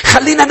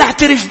 خلينا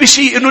نعترف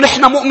بشيء انه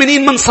نحن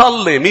مؤمنين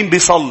منصلي. مين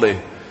بيصلي؟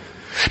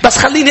 بس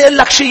خليني اقول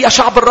لك شيء يا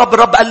شعب الرب.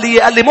 الرب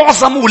قال لي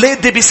معظم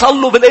اولادي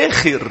بيصلوا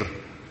بالاخر.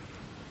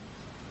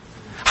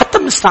 حتى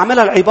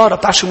بنستعملها العبارة.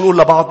 بتعرف شو بنقول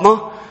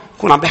لبعضنا؟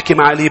 كون عم بحكي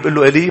مع إلي بقول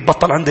له إلي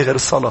بطل عندي غير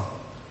الصلاة.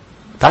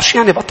 بتعرف شو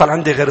يعني بطل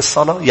عندي غير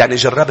الصلاة؟ يعني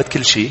جربت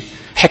كل شيء،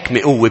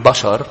 حكمة قوة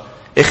بشر،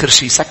 آخر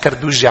شيء سكر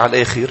دوجي على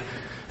الآخر،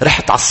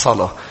 رحت على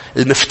الصلاة.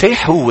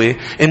 المفتاح هو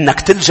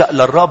إنك تلجأ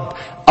للرب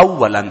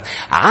أولا.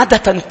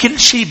 عادة كل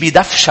شيء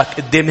بدفشك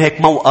قدام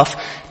هيك موقف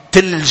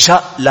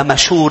تلجأ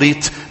لمشورة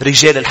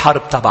رجال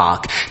الحرب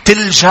تبعك،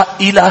 تلجأ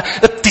إلى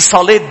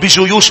اتصالات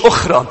بجيوش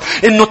أخرى،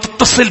 إنه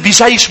تتصل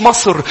بجيش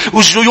مصر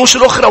والجيوش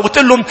الأخرى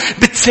وتقول لهم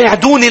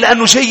بتساعدوني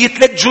لأنه جاي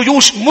 3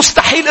 جيوش،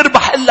 مستحيل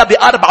أربح إلا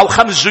ب4 أو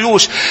 5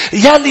 جيوش.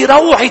 يلي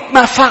روعة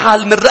ما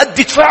فعل من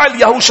ردة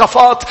فعل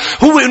يهوشافاط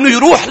هو إنه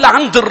يروح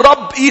لعند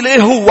الرب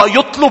إليه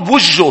ويطلب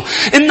وجهه.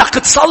 إنك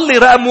تصلي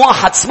رقم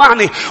 1،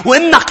 اسمعني،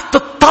 وإنك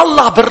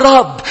تطلع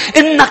بالرب،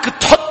 إنك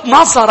تحط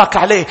نظرك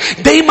عليه.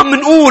 دايما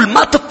منقول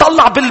ما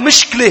تطلع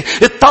بالمشكلة،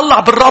 تطلع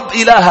بالرب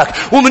إلهك.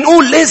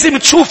 ومنقول لازم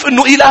تشوف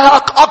إنه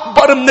إلهك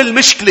أكبر من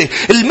المشكلة.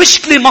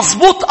 المشكلة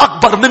مزبوط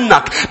أكبر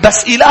منك،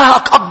 بس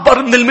إلهك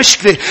أكبر من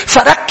المشكلة.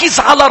 فركز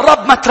على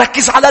الرب، ما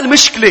تركز على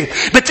المشكلة.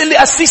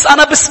 بتقلي أسيس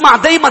أنا بسمع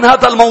دايما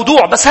هذا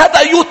الموضوع، بس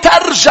هذا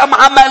يترجم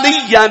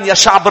عمليا يا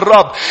شعب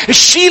الرب.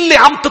 الشيء اللي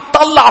عم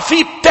تطلع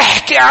فيه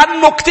بتحكي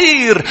عنه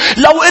كتير.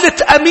 لو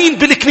قلت أمين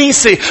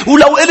بالكنيسة،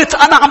 ولو قلت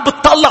أنا عم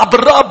بتطلع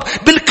بالرب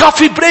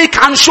بالكافي بريك،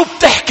 عن شو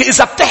بتحكي؟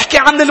 إذا بتحكي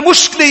عن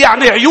المشكلة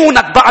يعني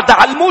عيونك بعد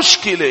على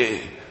المشكلة.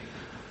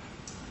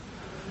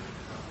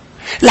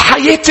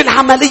 الحياة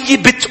العملية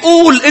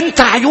بتقول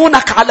انت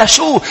عيونك على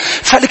شو.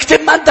 فالكتاب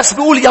المقدس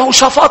بيقول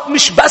يهوشافاط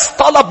مش بس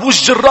طلب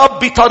وجه الرب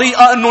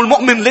بطريقة انه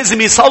المؤمن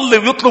لازم يصلي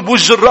ويطلب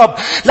وجه الرب،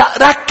 لا،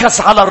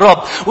 ركز على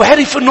الرب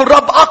وعرف انه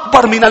الرب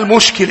اكبر من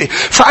المشكلة.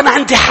 فانا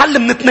عندي حل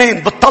من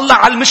 2: بتطلع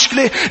على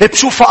المشكلة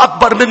بشوفها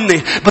اكبر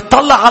مني،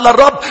 بتطلع على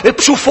الرب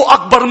بشوفه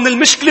اكبر من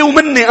المشكلة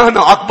ومني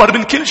انا اكبر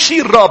من كل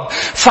شيء الرب.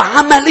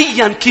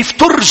 فعمليا كيف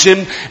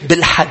ترجم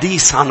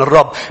بالحديث عن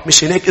الرب.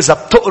 مش هيك اذا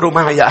بتقروا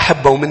معي يا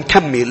احبة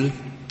ومنكمل.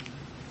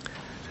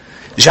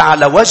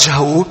 جعل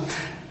وجهه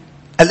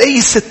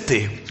الآية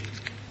 6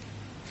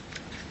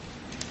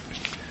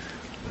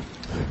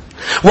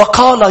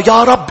 وقال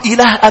يا رب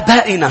إله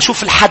أبائنا.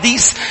 شوف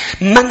الحديث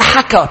من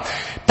حكى.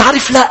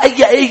 تعرف لا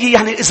أي آية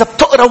يعني إذا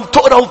بتقرأ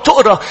وبتقرأ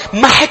وبتقرأ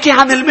ما حكي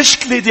عن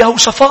المشكلة دي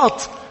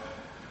يهوشافاط،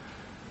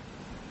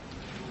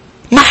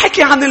 ما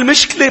حكي عن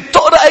المشكلة.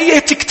 بتقرأ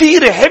آيات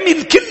كتيرة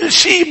عمل كل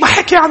شيء ما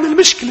حكي عن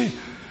المشكلة.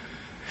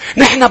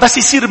 نحن بس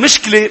يصير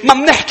مشكلة ما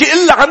بنحكي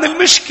إلا عن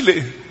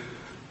المشكلة،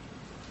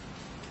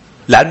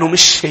 لأنه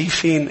مش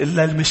شايفين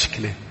إلا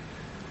المشكلة.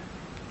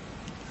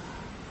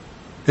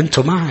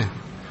 أنتوا معي؟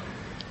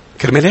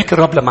 كرمال هيك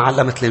الرب لما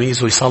علم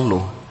تلاميذه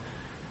يصلوا،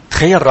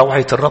 تخيل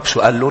روعة الرب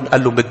شو قال لهم؟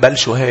 قال لهم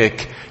بتبلشوا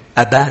هيك: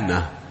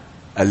 أبانا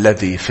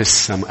الذي في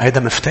السماء. هذا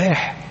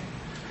مفتاح،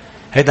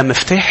 هذا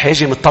مفتاح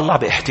هيجي متطلع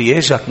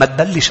باحتياجك. ما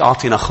تبلش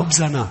أعطينا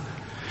خبزنا،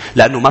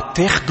 لأنه ما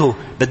بتاخده،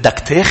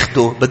 بدك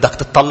تاخده، بدك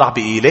تطلع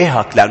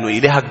بإلهك، لأنه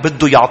إلهك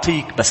بده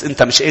يعطيك بس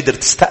أنت مش قادر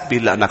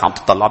تستقبل لأنك عم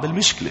تطلع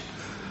بالمشكلة.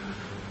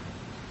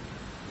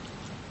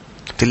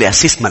 قلت لي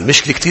أسيس ما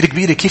المشكلة كتير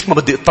كبيرة، كيف ما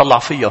بدي أطلع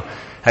فيها؟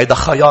 هيدا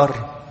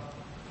خيار.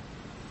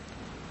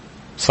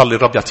 صلي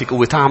الرب يعطيك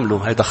قوة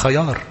تعمله. هيدا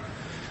خيار.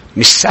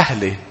 مش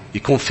سهلة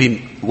يكون في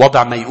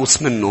وضع ما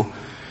يقوس منه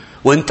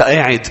وانت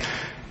قاعد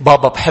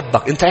بابا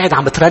بحبك، انت قاعد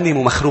عم بترنم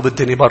ومخروب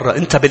الدنيا برا،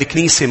 انت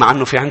بالكنيسة مع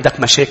انه في عندك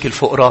مشاكل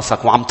فوق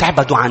راسك وعم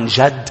تعبده عن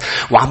جد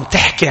وعم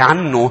تحكي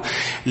عنه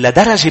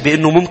لدرجة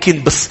بانه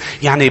ممكن بس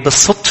يعني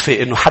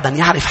بالصدفة انه حدا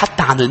يعرف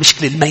حتى عن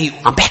المشكلة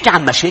عم بحكي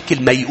عن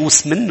مشاكل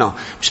ميؤوس منها،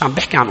 مش عم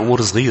بحكي عن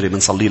امور صغيرة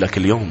بنصلي لك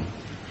اليوم.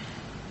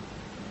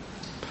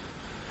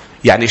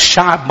 يعني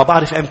الشعب ما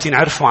بعرف امتى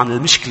نعرفوا عن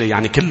المشكلة،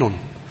 يعني كلهم.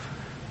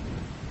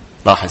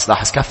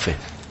 لاحظ كفة.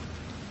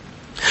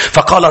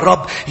 فقال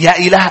الرب يا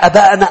إله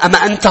أبائنا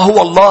أما أنت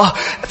هو الله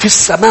في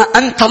السماء،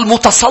 أنت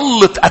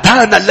المتسلط،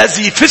 أبانا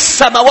الذي في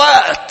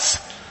السماوات،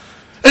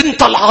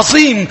 أنت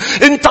العظيم،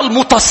 أنت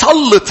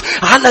المتسلط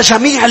على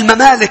جميع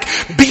الممالك،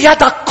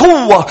 بيدك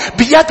قوة،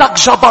 بيدك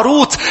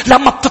جبروت.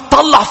 لما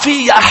بتطلع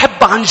فيه يا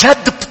أحب عن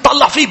جد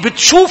بتطلع فيه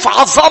بتشوف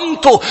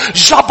عظمته،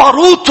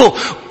 جبروته،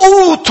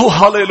 قوته.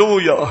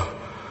 هاليلويا.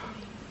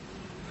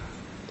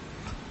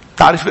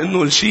 تعرف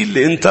انه الشيء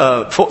اللي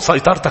انت فوق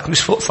سيطرتك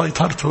مش فوق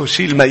سيطرته،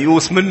 الشيء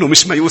الميؤوس منه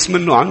مش ميؤوس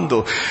منه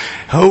عنده.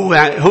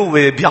 هو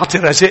بيعطي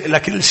رجاء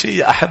لكل شيء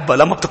يا أحبة.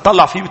 لما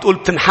بتطلع فيه بتقول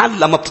بتنحل.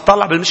 لما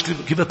بتطلع بالمشكلة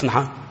كيف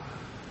بتنحل؟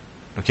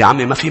 لك يا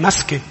عمي ما في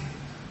مسكة،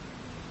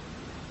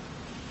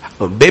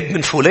 باب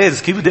من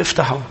فولاذ كيف بدي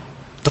افتحه؟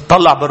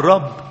 تطلع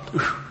بالرب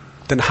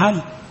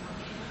تنحل.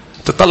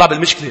 تطلع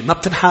بالمشكلة ما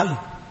بتنحل،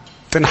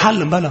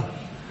 تنحل بلا.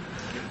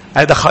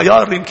 هذا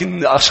خيار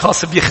يمكن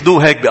أشخاص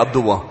بياخدوه هيك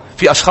بيقضوها.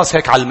 في أشخاص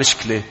هيك على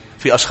المشكلة،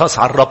 في أشخاص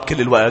على الرب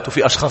كل الوقت،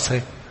 وفي أشخاص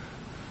هيك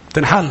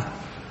بتنحل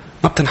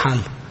ما بتنحل.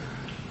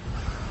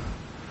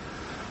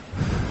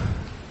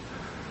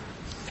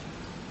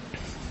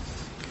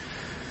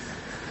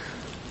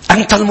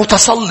 أنت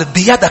المتسلط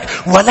بيدك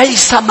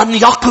وليس من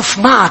يقف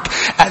معك.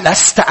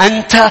 ألست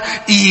أنت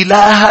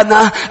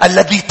إلهنا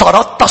الذي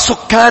طردت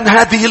سكان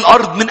هذه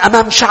الأرض من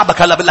أمام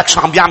شعبك؟ هلا بقول لك شو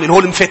عم بيعمل هو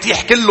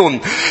المفاتيح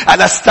كلهم.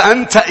 ألست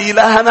أنت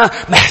إلهنا؟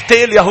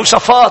 محتال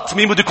يهوشافاط.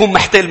 مين بده يكون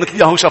محتال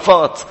مثل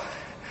يهوشافاط؟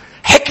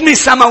 حكمة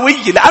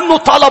سماوية، لأنه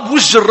طلب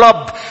وجه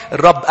الرب.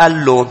 الرب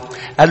قال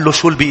له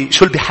شو اللي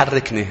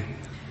بيحركني؟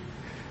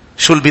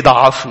 شو اللي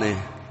بيضعفني؟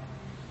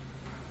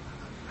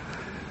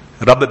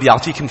 الرب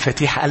بيعطيك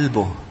مفاتيح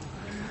قلبه.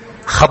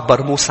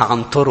 خبر موسى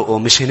عن طرقه.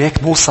 مش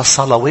هناك موسى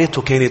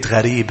صلواته كانت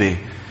غريبة.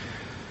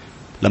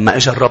 لما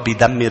اجى الرب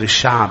يدمر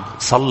الشعب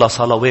صلى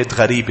صلوات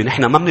غريبة.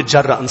 نحن ما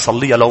بنتجرأ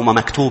نصليها لو ما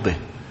مكتوبة،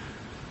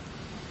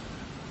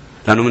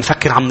 لأنه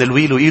منفكر عم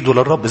نلويله إيده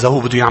للرب. إذا هو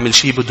بده يعمل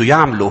شيء بده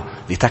يعمله.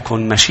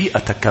 لتكن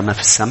مشيئتك كما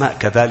في السماء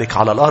كذلك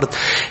على الأرض.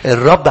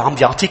 الرب عم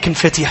يعطيك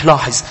مفاتيح.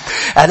 لاحظ.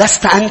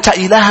 ألست أنت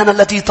إلهنا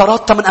الذي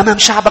طردت من أمام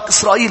شعبك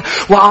إسرائيل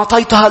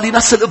وأعطيتها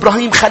لنسل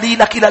إبراهيم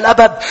خليلك إلى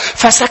الأبد،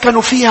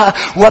 فسكنوا فيها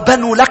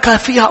وبنوا لك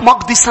فيها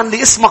مقدسا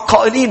لاسمك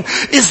قائلين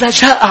إذا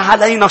جاء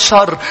علينا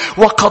شر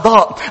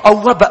وقضاء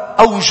أو وباء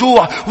أو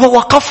جوع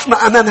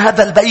ووقفنا أمام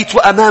هذا البيت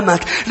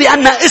وأمامك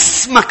لأن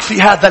اسمك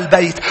في هذا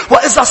البيت،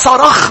 وإذا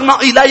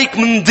صرخنا إليك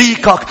من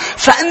ضيقك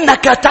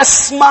فإنك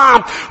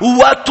تسمع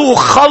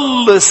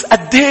وتخلص.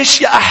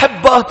 قديش يا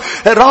أحبة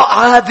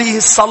رائعة هذه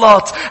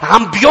الصلاة.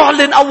 عم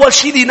بيعلن أول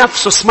شيء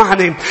لنفسه.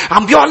 اسمعني،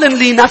 عم بيعلن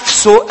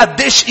لنفسه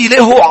قديش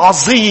إلهه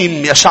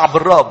عظيم يا شعب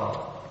الرب.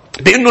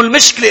 بأنه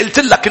المشكلة قلت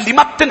لك اللي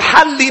ما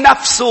بتنحل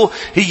لنفسه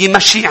هي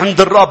مشي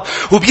عند الرب.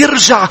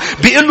 وبيرجع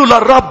بيقول له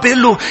للرب،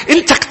 بيقول له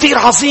أنت كتير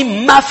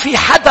عظيم، ما في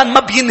حدا ما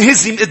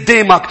بينهزم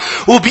قدامك.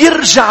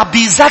 وبيرجع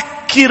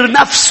بيذكر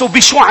نفسه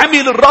بشو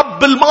عمل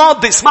الرب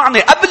الماضي. اسمعني،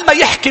 قبل ما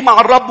يحكي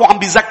مع الرب وعم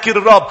بيذكر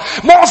الرب،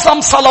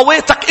 معظم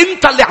صلواتك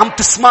أنت اللي عم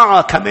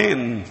تسمعها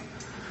كمان.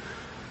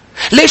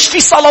 ليش في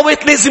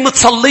صلوات لازم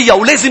تصليها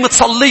ولازم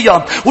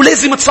تصليها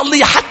ولازم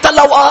تصليها حتى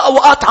لو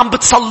أوقات عم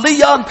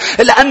بتصليها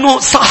لأنه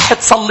صح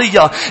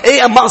تصليها.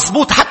 إيه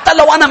مظبوط. حتى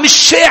لو أنا مش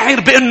شاعر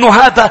بأنه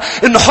هذا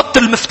إنه حط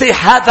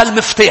المفتاح، هذا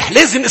المفتاح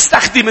لازم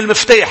استخدم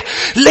المفتاح.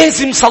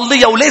 لازم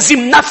صليها ولازم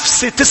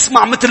نفسي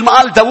تسمع مثل ما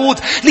قال داود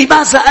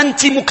لماذا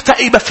أنت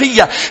مكتئبة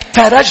فيا؟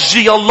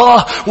 ترجي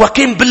الله.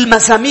 وكان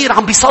بالمزامير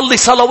عم بيصلي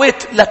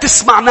صلوات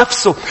لتسمع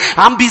نفسه.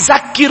 عم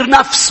بيذكر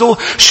نفسه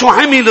شو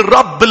عمل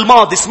الرب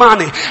الماضي.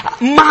 اسمعني،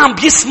 ما عم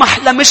بيسمح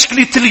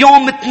لمشكلة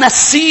اليوم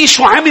تنسيه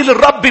شو عمل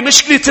الرب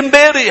بمشكلة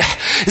امبارح.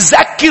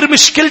 ذكر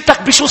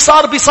مشكلتك بشو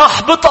صار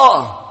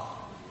بصاحبتها.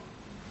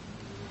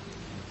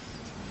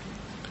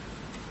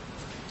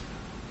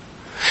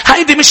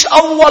 هيدي مش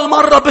أول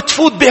مرة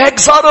بتفوت بهيك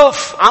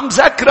ظرف. عم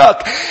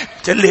ذكرك.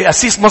 قلت لي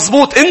أسيس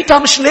مزبوط، أنت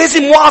مش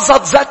لازم وعظة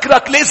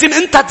تذكرك، لازم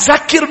أنت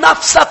تذكر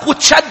نفسك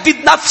وتشدد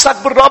نفسك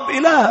بالرب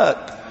إلهك.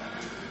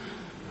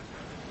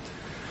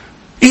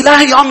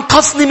 إلهي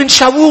أنقذني من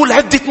شاول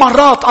عدة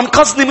مرات،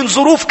 أنقذني من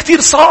ظروف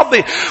كتير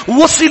صعبة،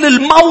 وصل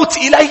الموت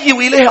إلي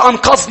وإليه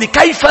أنقذني.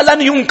 كيف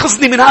لن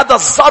ينقذني من هذا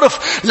الظرف؟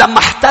 لما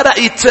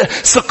احترقت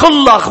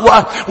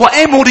سقلغ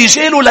وقاموا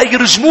رجاله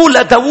ليرجموه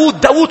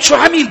لداود. داود شو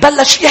عمل؟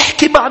 بلش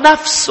يحكي مع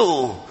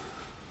نفسه،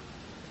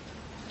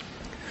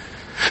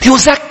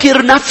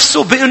 يذكر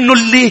نفسه بأنه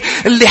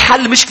اللي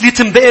حل مشكلة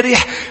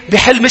امبارح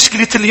بحل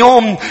مشكلة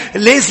اليوم.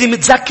 لازم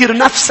تذكر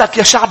نفسك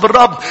يا شعب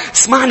الرب.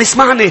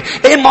 اسمعني،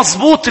 ايه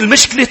مظبوط،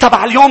 المشكلة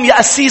تبع اليوم يا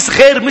أسيس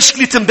غير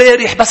مشكلة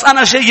امبارح، بس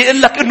أنا جاي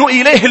اقول لك انه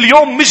إله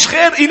اليوم مش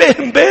غير إله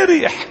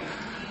امبارح.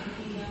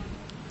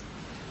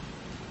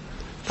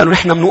 لأنه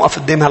نحن بنوقف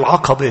قدام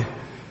هالعقبة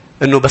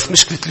انه بس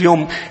مشكلة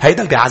اليوم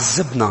هيدا اللي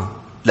بيعذبنا.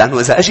 لأنه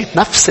إذا أجت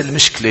نفس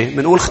المشكلة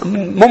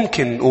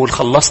ممكن نقول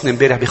خلصني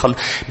امبارح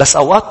بس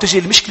أوقات تجي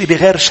المشكلة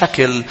بغير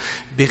شكل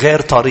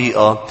بغير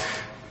طريقة.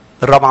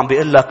 الرب عم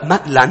بيقول لك ما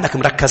لأنك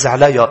مركز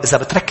عليها. إذا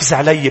بتركز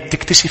علي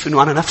بتكتشف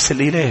إنه أنا نفس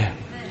الإله.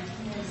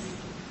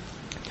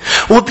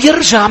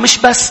 وبيرجع مش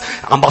بس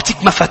عم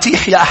بعطيك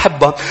مفاتيح يا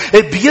أحبة،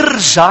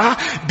 بيرجع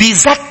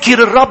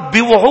بيذكر الرب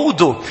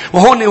بوعوده.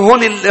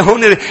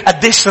 وهون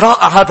قديش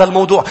رائع هذا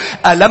الموضوع.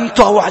 ألم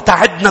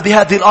تعدنا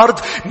بهذه الأرض؟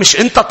 مش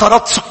أنت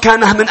طردت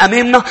سكانها من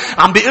أمامنا؟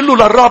 عم بيقول له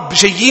للرب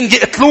جايين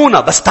يقتلونا،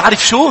 بس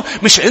تعرف شو؟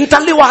 مش أنت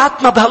اللي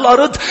وعدتنا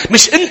بهالأرض؟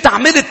 مش أنت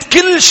عملت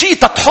كل شيء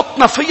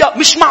تتحطنا فيها؟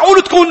 مش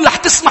معقول تكون رح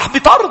تسمح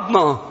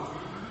بطردنا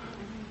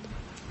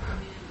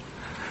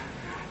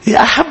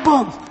يا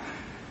أحبة.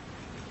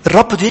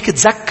 الرب بده هيك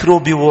تذكره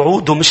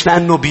بوعوده، مش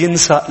لأنه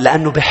بينسى،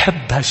 لأنه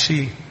بيحب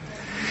هالشيء.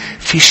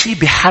 في شيء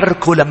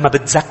بيحركه لما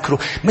بتذكره.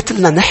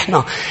 مثلنا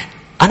نحن.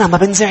 أنا ما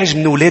بنزعج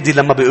من أولادي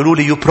لما بيقولوا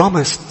لي you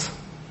promised.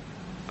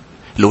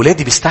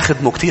 الأولادي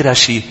بيستخدموا كتير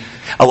هالشيء.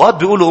 أوقات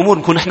بيقولوا أمور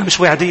نكون نحن مش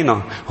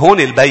واعدينها. هون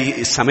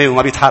البي السماوي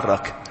ما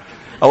بيتحرك.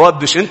 أوقات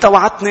بدوش أنت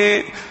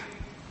وعدتني.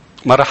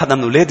 مرة حدا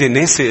من أولادي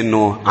ناسي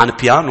إنه عن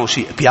بيانو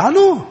شيء.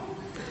 بيانو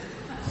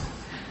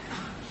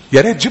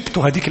يا ريت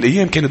جبته. هديك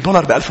الأيام كان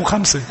الدولار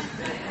ب1005.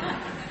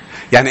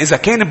 يعني إذا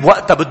كان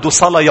بوقتها بده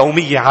صلاة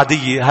يومية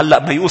عادية، هلأ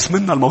ما يقوس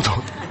منا الموضوع.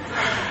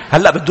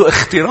 هلأ بده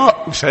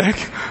اختراق، مش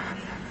هيك؟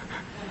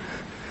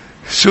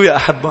 شو يا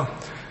أحبة؟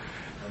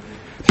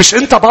 مش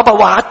أنت بابا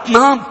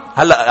وعدتنا؟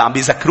 هلأ عم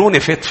بيذكروني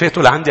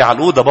فاتوا لعندي على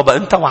الأوضة. بابا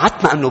أنت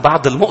وعدتنا أنه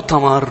بعد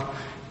المؤتمر،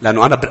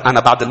 لأنه أنا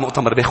بعد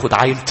المؤتمر باخد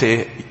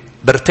عائلتي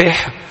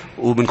برتاح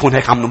وبنكون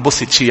هيك عم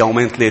ننبسط شي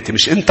يومين ثلاثة.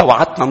 مش أنت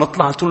وعدتنا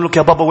نطلع؟ قلت لك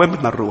يا بابا وين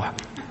بدنا نروح؟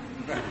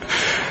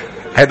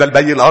 هذا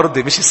البي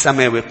الأرضي مش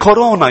السماوي.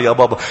 كورونا يا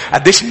بابا،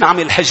 قديش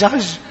بنعمل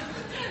حجاج.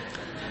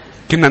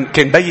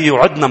 كان بي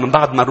يوعدنا من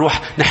بعد ما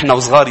نروح نحن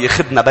وصغار،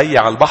 ياخدنا بي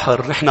على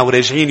البحر نحن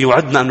وراجعين،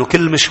 يوعدنا أنه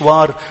كل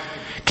مشوار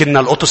كنا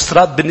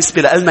الأوتوستراد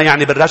بالنسبة لنا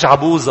يعني بالرجعة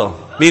بوزة.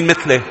 مين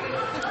مثله؟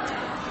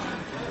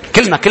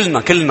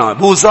 كلنا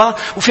بوزة.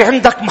 وفي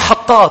عندك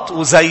محطات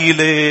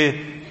وزيلة،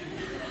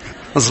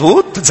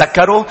 مزبوط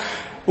تتذكروا؟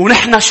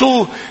 ونحن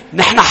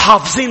نحن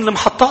حافظين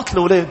المحطات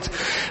الأولاد.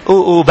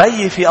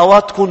 وبي في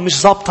أوقات تكون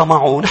مش ضابطة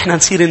معه، ونحن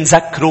نصير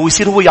نذكره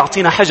ويصير هو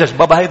يعطينا حجج.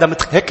 بابا هيدا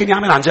هيك كان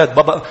يعمل عن جد.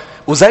 بابا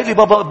وزيلي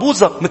بابا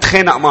بوزة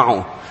متخانق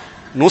معه.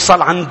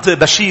 نوصل عند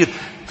بشير،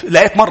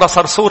 لقيت مرة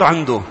صرصور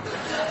عنده.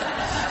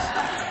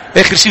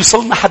 آخر شيء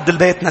وصلنا حد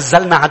البيت،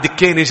 نزلنا على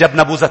دكانة،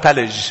 جبنا بوزة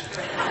تلج.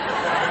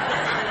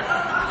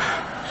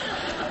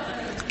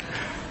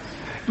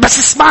 بس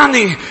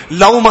اسمعني،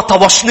 لو ما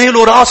طوشنا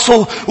له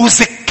راسه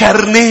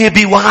وذكرناه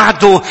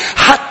بوعده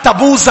حتى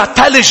بوزة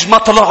تلج ما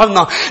طلع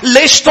لنا.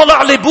 ليش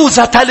طلع لي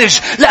بوزة تلج؟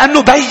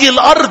 لأنه بي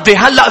الأرضي.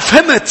 هلأ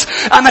فهمت.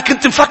 أنا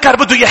كنت مفكر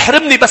بده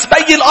يحرمني، بس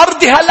بي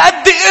الأرضي هلأ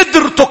قد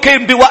قدرته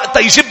كان بوقتها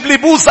يجيب لي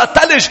بوزة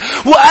تلج،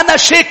 وأنا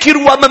شاكر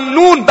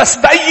وممنون. بس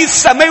بي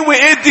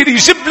السماوي قادر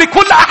يجيب لي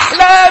كل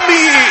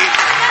أحلامي.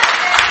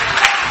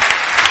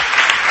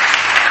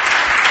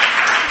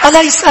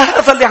 أليس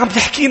هذا اللي عم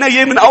بيحكينا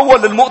إياه من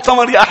أول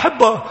المؤتمر يا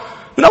أحبة؟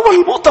 من أول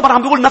المؤتمر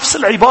عم بيقول نفس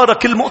العبارة.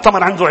 كل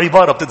مؤتمر عنده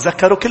عبارة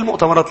بتتذكروا. كل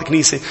مؤتمرات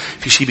الكنيسة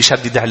في شيء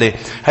بيشدد عليه.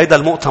 هيدا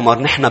المؤتمر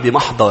نحن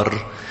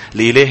بمحضر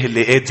الإله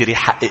اللي قادر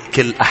يحقق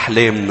كل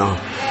أحلامنا.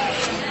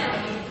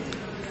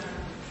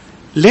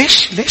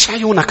 ليش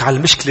عيونك على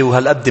المشكلة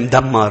وهالقد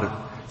مدمر؟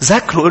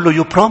 ذكروا قل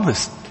له you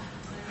promised.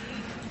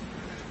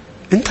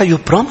 انت you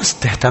promised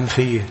تهتم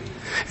فيه.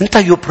 انت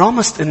you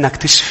promised انك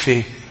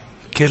تشفي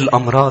كل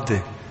أمراضي.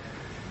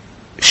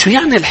 شو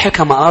يعني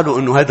الحكمة قالوا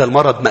انه هذا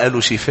المرض ما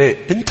قالوا شفاء؟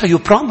 انت you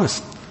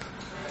promised.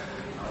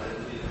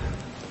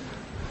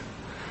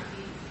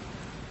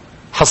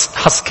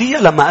 حسكية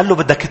لما قال له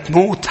بدك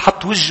تموت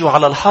حط وجهه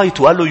على الحيط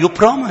وقال له you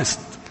promised.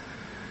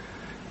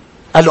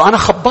 قال له انا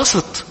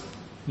خبصت،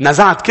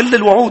 نزعت كل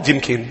الوعود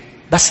يمكن،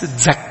 بس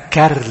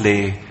تذكر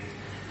لي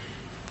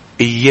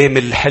ايام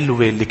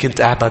الحلوة اللي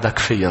كنت اعبدك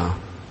فيها.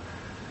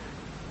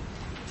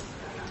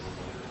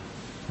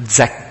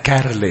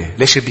 تذكر لي.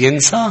 ليش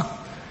بينسى؟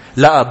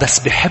 لا، بس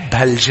بحب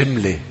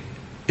هالجملة.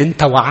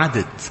 انت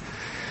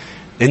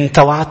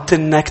وعدت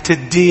انك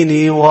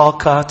تديني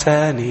واقع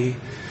تاني.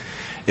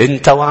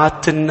 انت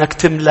وعدت انك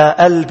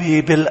تملأ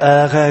قلبي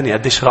بالاغاني.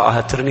 قديش رائعة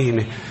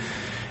هالترنيمة.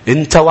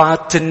 انت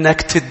وعدت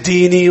انك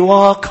تديني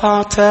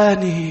واقع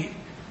تاني.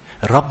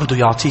 الرب بده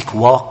يعطيك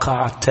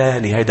واقع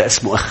تاني. هيدا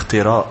اسمه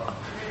اختراق.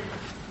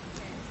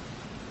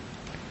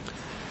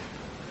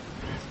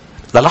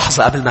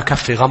 للحظة قبل ما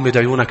كفي غمض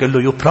عيونك قل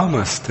له you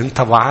promised. انت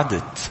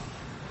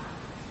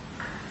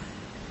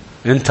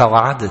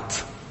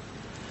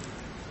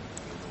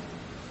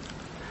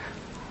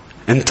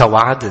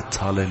وعدت.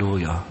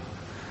 هاليلويا.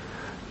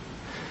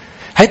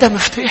 هيدا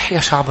مفتاح يا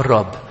شعب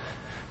الرب.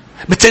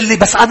 بتقلي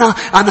بس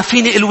أنا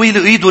فيني الوي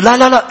له إيده.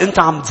 لا أنت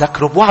عم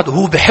تذكره بوعده.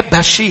 هو بيحب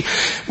هالشي.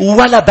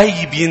 ولا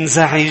بي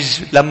بينزعج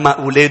لما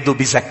أولاده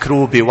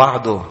بيذكروه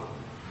بوعده.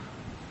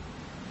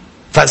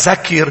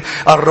 فذكر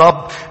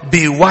الرب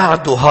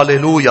بوعده.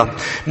 هاليلويا.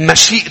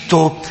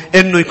 مشيئته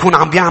إنه يكون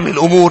عم بيعمل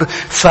أمور.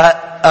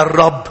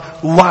 فالرب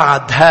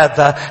وعد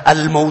هذا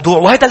الموضوع.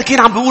 وهذا اللي كان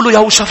عم بيقوله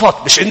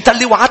يهوشافاط. مش انت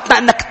اللي وعدنا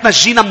انك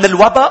تنجينا من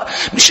الوباء؟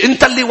 مش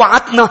انت اللي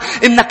وعدنا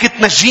انك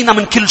تنجينا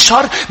من كل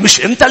شر؟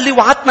 مش انت اللي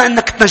وعدنا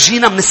انك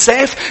تنجينا من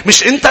السيف؟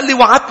 مش انت اللي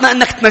وعدنا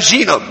انك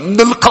تنجينا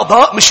من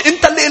القضاء؟ مش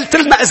انت اللي قلت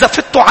لنا اذا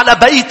فتوا على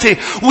بيتي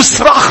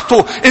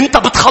وصرختوا انت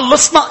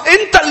بتخلصنا؟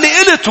 انت اللي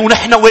قلت.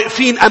 ونحن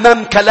واقفين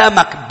امام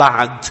كلامك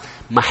بعد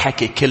ما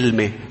حكي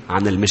كلمة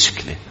عن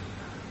المشكلة.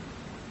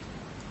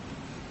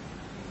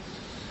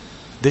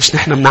 ليش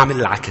نحن بنعمل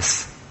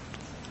العكس؟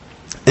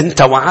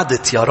 انت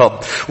وعدت يا رب.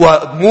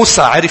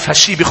 وموسى عرف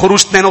هالشي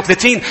بخروج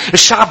 32.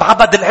 الشعب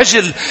عبد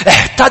العجل،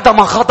 احتدم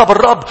غضب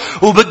الرب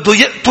وبده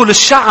يقتل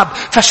الشعب.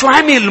 فشو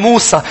عمل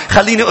موسى؟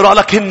 خليني اقرأ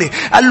لك هني.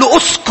 قال له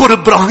اذكر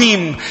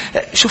ابراهيم.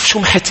 شوف شو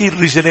محتير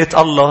رجالات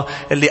الله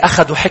اللي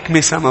اخذوا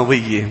حكمة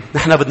سماوية.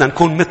 نحن بدنا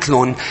نكون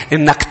مثلهم.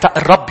 انك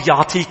الرب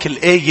يعطيك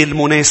الآية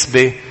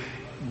المناسبة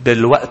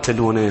بالوقت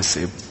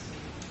المناسب.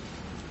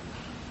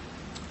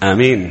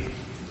 امين.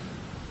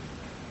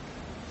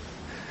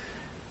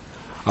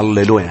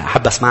 هللويا.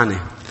 حب اسمعني.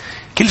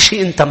 كل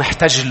شيء انت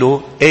محتاج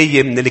له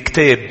آية من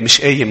الكتاب،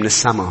 مش آية من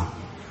السماء.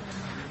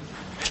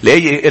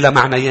 الآية إلى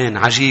معنيين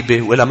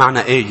عجيبة وإلى معنى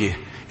آية.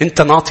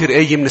 انت ناطر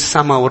آية من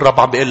السماء والرب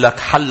عم بيقول لك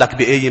حلك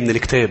بآية من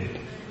الكتاب.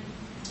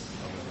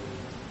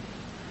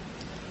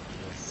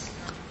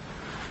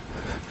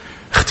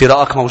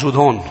 اختراقك موجود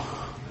هون.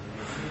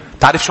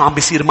 تعرف شو عم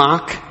بيصير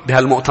معك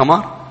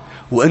بهالمؤتمر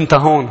وانت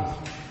هون؟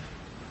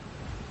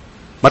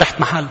 ما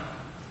رحت محل.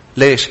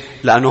 ليش؟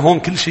 لأنه هون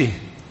كل شيء.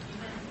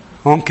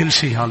 هون كل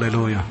شيء.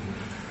 هاليلويا.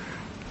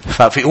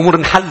 ففي أمور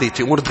انحلت،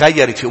 في أمور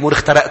تغيرت، في أمور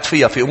اخترقت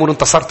فيها، في أمور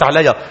انتصرت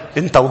عليها.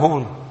 أنت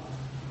وهون.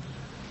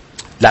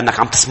 لأنك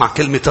عم تسمع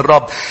كلمة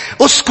الرب.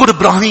 اذكر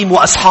إبراهيم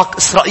وإسحاق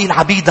إسرائيل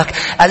عبيدك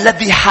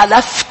الذي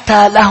حلفت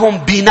لهم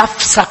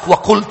بنفسك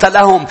وقلت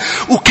لهم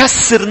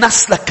أكسر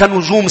نسلك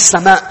كنجوم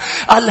السماء.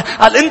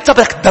 قال أنت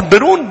بدك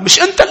تدبرون؟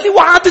 مش أنت اللي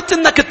وعدت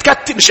أنك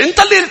تكتر؟ مش أنت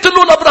اللي قلت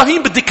له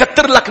لإبراهيم بدي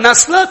كتر لك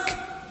نسلك؟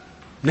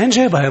 منين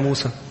جايبها يا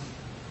موسى؟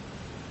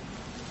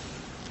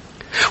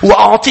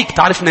 وأعطيك.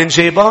 تعرف منين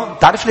جايبها؟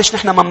 تعرف ليش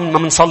نحن ما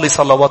منصلي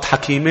صلوات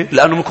حكيمة؟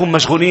 لأنه نكون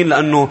مشغولين،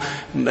 لأنه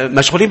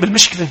مشغولين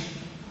بالمشكلة.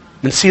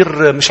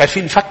 منصير مش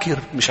عارفين نفكر،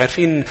 مش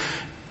عارفين،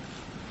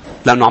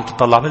 لأنه عم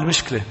تطلع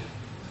بالمشكلة.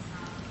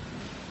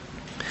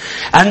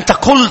 أنت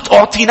قلت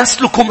أعطي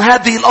نسلكم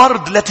هذه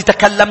الأرض التي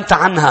تكلمت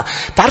عنها.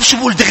 تعرف شو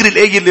بقول دغري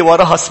الآية اللي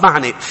وراها؟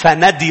 اسمعني.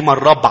 فندم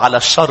الرب على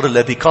الشر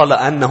الذي قال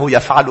أنه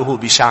يفعله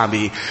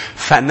بشعبه.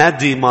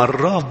 فندم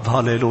الرب.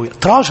 هاليلويا.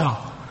 تراجع.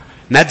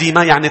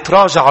 ندم يعني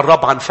تراجع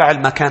الرب عن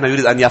فعل ما كان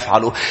يريد أن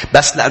يفعله،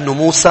 بس لأنه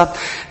موسى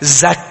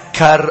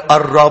ذكر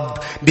الرب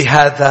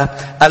بهذا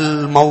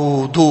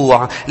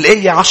الموضوع.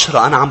 الآية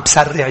 10. أنا عم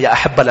بسرع يا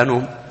أحبة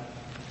لأنه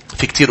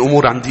في كتير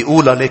أمور عندي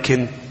أولى،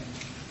 لكن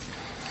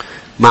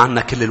ما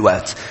عنا كل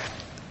الوقت.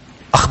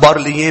 أخبار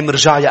الأيام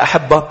رجع يا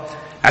أحبة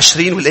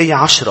 20 والآية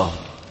 10.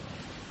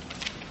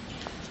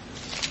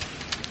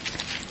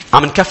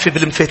 عم نكفي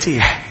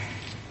بالمفاتيح.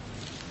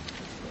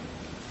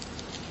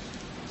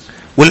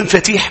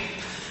 والمفاتيح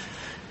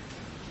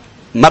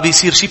ما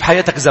بيصير شيء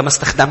بحياتك إذا ما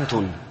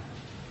استخدمتهم.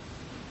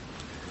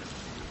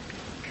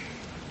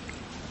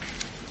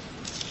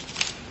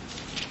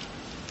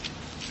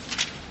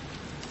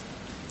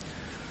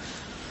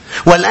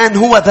 والآن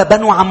هو ذا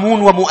بنو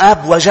عمون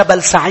ومؤاب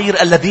وجبل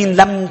سعير الذين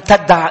لم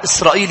تدع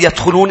إسرائيل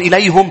يدخلون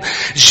إليهم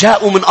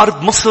جاءوا من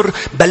أرض مصر،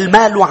 بل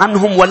مالوا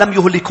عنهم ولم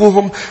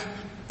يهلكوهم.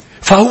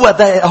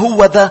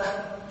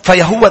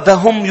 فيهوذا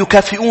هم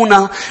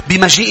يكافئون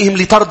بمجيئهم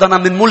لترضنا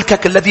من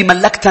ملكك الذي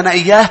ملكتنا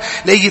إياه.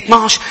 لآية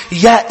 12.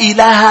 يا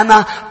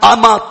إلهنا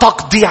أما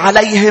تقضي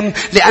عليهم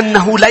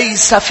لأنه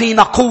ليس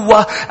فينا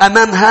قوة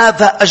أمام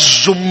هذا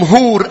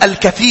الجمهور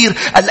الكثير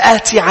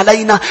الآتي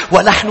علينا،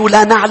 ونحن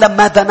لا نعلم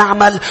ماذا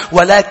نعمل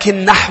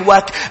ولكن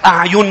نحوك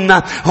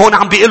أعيننا. هون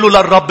عم بيقولوا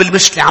للرب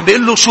المشكلة، عم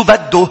بيقولوا شو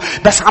بده،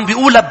 بس عم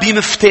بيقولها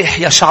بمفتاح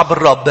يا شعب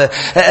الرب.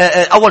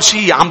 أول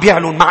شيء عم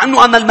بيعلن مع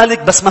أنه أنا الملك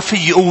بس ما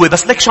في قوة،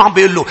 بس ليك شو عم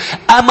بيقولوا؟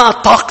 أما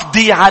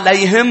تقضي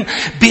عليهم.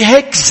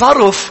 بهيك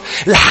ظرف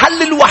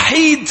الحل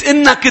الوحيد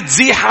إنك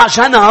تزيح على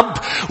جنب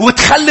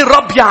وتخلي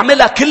الرب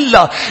يعملها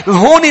كلها.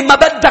 هون ما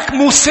بدك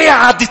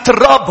مساعدة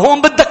الرب،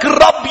 هون بدك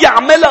الرب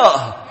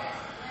يعملها.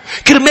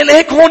 كرمال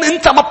هيك هون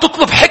انت ما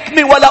بتطلب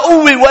حكمة ولا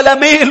قوة ولا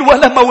مال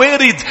ولا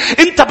موارد،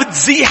 انت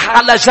بتزيح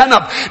على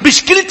جنب.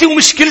 مشكلتي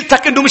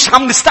ومشكلتك انه مش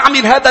عم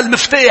نستعمل هذا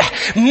المفتاح،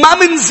 ما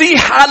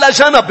منزيح على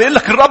جنب. يقول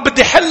لك الرب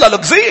بدي حلها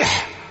لك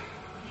زيح.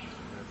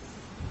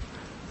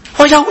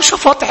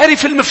 ويهوشافاط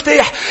عرف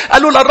المفتاح.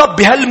 قالوا للرب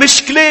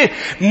بهالمشكلة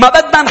ما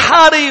بدنا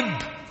نحارب.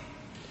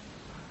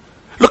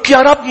 لك يا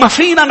رب ما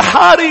فينا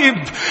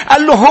نحارب.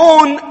 قال له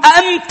هون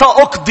أنت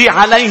أقضي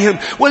عليهم.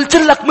 وقلت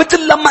لك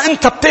مثل لما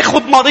أنت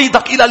بتاخد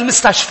مريضك إلى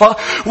المستشفى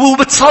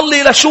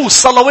وبتصلي لشو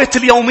الصلوات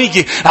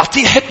اليومية،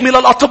 أعطيه حكمة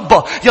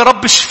للأطباء، يا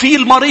رب شفي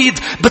المريض،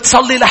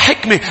 بتصلي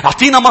لحكمة،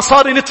 أعطينا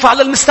مصاري ندفع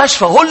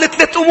للمستشفى. هول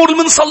 3 أمور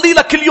اللي بنصلي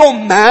لك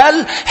اليوم: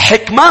 مال،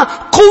 حكمة،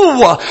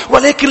 قوة.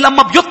 ولكن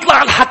لما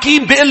بيطلع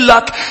الحكيم بيقول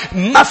لك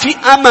ما في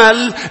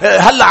أمل،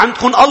 هلا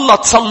عندكم الله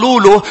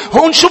تصلوا له.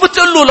 هون شو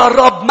بتقول له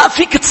للرب؟ ما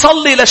فيك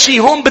تصلي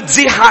لشيء. هون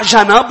بتزيح على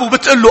جنب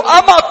وبتقول له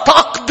أما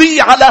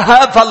تقضي على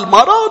هذا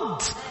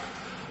المرض.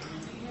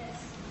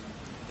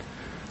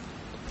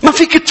 ما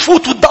فيك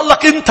تفوت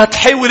وتضلك انت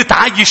تحاول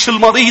تعيش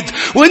المريض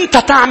وانت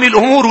تعمل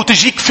امور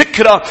وتجيك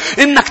فكرة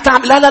انك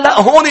تعمل. لا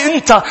هون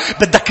انت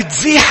بدك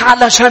تزيح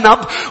على جنب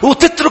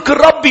وتترك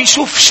الرب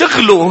يشوف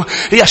شغله.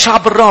 يا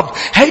شعب الرب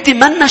هيدي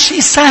منا شيء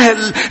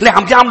سهل اللي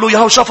عم بيعملوا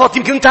يهوشافاط.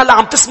 يمكن انت هلا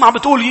عم تسمع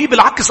بتقول يي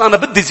بالعكس انا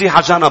بدي زيح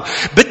على جنب،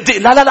 بدي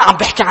لا عم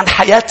بحكي عن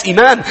حياة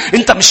ايمان.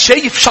 انت مش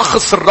شايف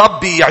شخص الرب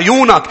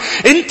بعيونك،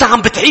 انت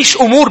عم بتعيش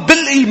امور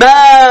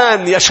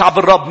بالايمان يا شعب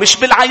الرب، مش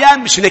بالعيان.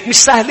 مش هيك مش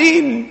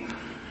سهلين.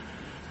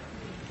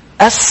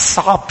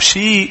 أصعب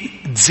شيء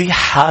تزيح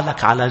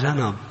حالك على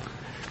جنب،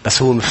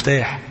 بس هو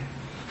مفتاح.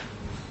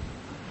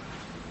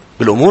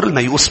 بالأمور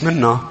الميؤوس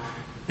منها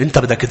أنت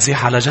بدك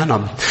تزيح على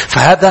جنب.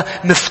 فهذا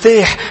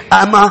مفتاح.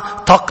 أما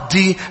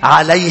تقضي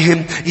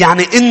عليهم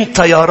يعني أنت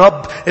يا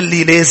رب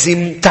اللي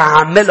لازم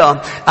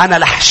تعملها. أنا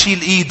رح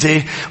شيل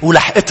إيدي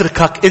ورح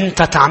أتركك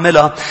أنت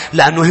تعملها،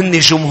 لأنه هني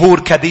جمهور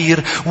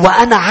كبير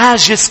وأنا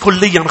عاجز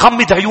كليا.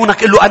 غمض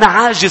عيونك قل له أنا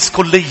عاجز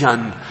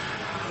كليا.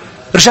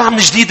 رجع من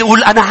جديد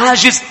اقول انا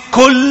عاجز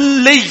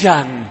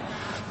كليا،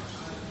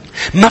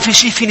 ما في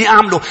شيء فيني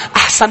اعمله.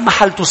 احسن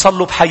محل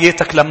توصله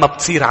بحياتك لما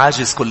بتصير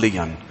عاجز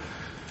كليا،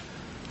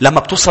 لما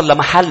بتوصل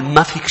لمحل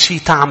ما فيك شيء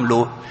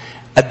تعمله.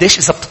 قديش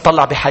اذا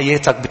بتطلع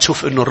بحياتك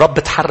بتشوف انه الرب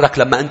تحرك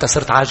لما انت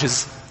صرت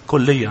عاجز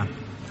كليا.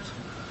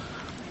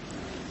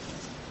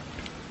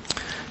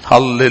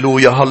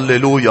 هللويا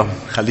هللويا.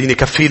 خليني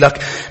كفي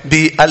لك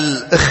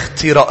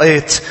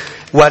بالاختراقات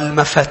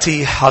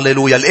والمفاتيح.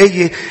 هللويا.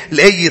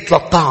 الآية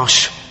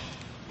 13.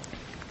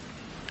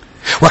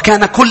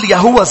 وكان كل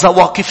يهوذا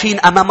واقفين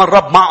أمام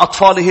الرب مع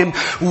أطفالهم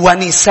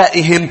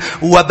ونسائهم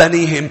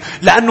وبنيهم.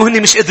 لأنه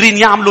هن مش قادرين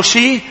يعملوا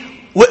شيء،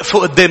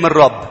 وقفوا قدام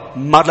الرب.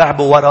 ما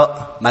لعبوا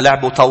ورق، ما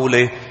لعبوا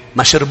طاولة،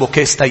 ما شربوا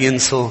كاس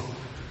تينسوا.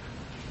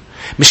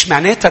 مش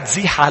معناتها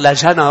تزيح على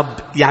جنب،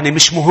 يعني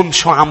مش مهم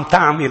شو عم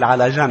تعمل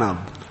على جنب.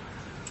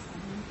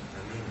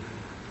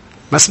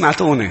 ما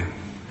سمعتوني؟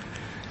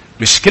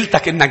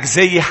 مشكلتك انك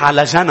زيح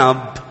على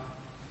جنب،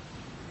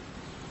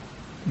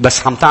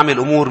 بس عم تعمل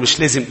امور مش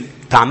لازم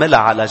تعملها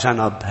على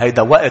جنب.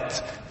 هيدا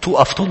وقت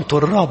توقف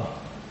تنطر الرب.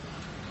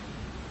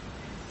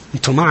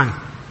 انتوا معي؟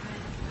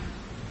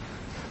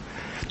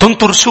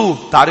 تنطر شو؟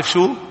 تعرف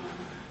شو؟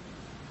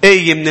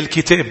 آية من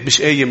الكتاب،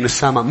 مش آية من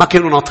السماء. ما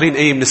كانوا ناطرين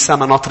آية من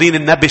السماء، ناطرين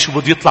النبي شو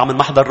بده يطلع من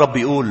محضر الرب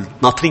يقول.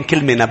 ناطرين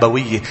كلمة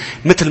نبوية،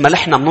 مثل ما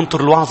نحن بننطر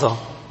الوعظة.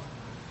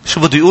 شو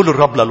بده يقول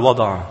الرب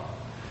للوضع؟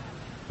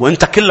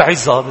 وانت كل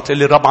عظة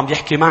بتقلي الرب عم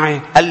يحكي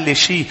معي. قال لي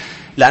شيء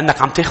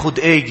لأنك عم تاخد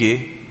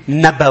آية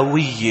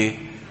نبوية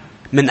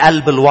من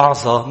قلب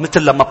الوعظة.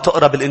 مثل لما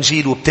بتقرأ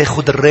بالإنجيل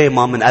وبتاخد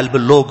الريمة من قلب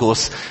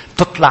اللوغوس،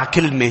 تطلع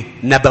كلمة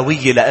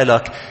نبوية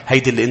لإلك.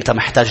 هيدي اللي انت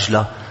محتاج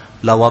لها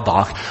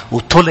لوضعك.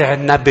 وطلع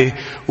النبي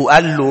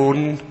وقال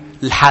لهم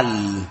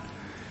الحل.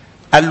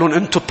 قال لهم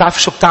انتوا بتعرفوا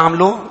شو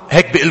بتعملوا؟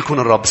 هيك بيقلكم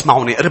الرب.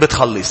 اسمعوني، قربت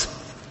خلص.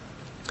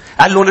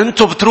 قال لهم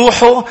انتوا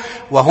بتروحوا،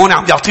 وهون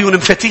عم يعطيهم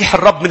مفاتيح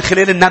الرب من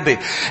خلال النبي.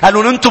 قال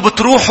لهم انتوا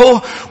بتروحوا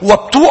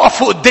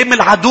وبتوقفوا قدام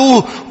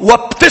العدو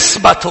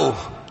وبتثبتوا.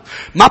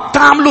 ما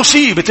بتعملوا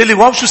شيء. بتقولي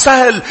واو شو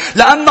سهل،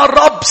 لأن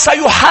الرب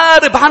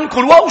سيحارب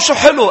عنكم. واو شو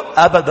حلو.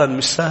 أبدا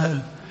مش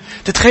سهل.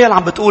 تتخيل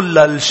عم بتقول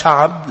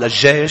للشعب،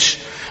 للجيش،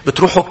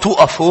 بتروحوا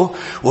بتوقفوا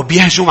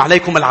وبيهجم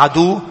عليكم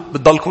العدو،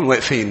 بتضلكم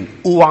واقفين.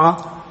 اوعى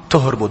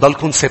تهربوا،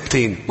 ضلكم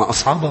ثابتين. ما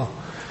أصعبها؟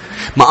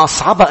 ما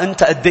أصعبها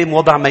أنت قدام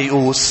وضع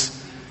ميؤوس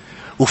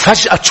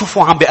وفجأة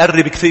تشوفوا عم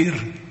بيقرب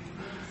كثير.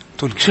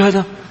 تقول شو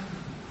هذا؟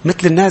 مثل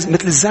الناس،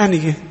 مثل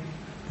الزانية.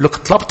 لك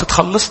طلبت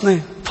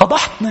تخلصني،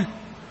 فضحتني.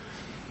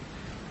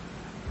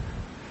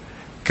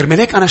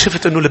 كرمالك أنا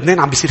شفت إنه لبنان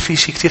عم بيصير فيه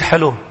شيء كتير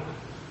حلو.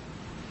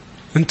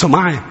 أنتوا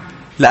معي؟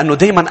 لأنه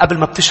دايما قبل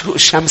ما بتشرق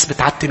الشمس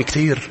بتعتم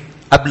كتير.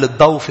 قبل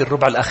الضوء في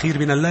الربع الأخير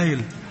من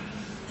الليل.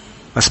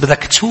 بس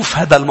بدك تشوف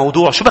هذا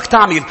الموضوع. شو بدك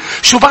تعمل؟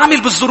 شو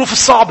بعمل بالظروف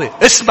الصعبة؟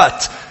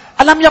 اثبت.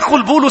 ألم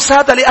يقل بولس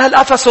هذا لأهل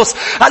أفسس؟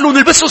 قالوا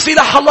نلبسوا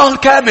سلاح الله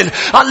الكامل،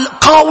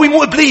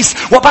 قاوموا إبليس،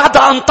 وبعد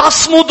أن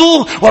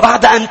تصمدوا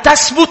وبعد أن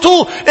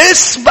تثبتوا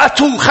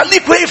اثبتوا.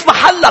 خليك واقف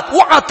محلك.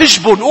 اوعى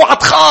تجبن، اوعى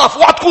تخاف،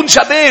 اوعى تكون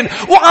جبان،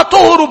 اوعى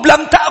تهرب.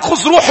 لم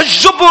تأخذ روح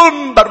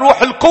الجبن، بل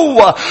روح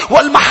القوة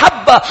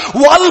والمحبة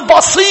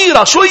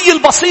والبصيرة. شو هي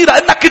البصيرة؟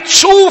 انك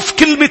تشوف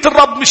كلمة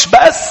الرب، مش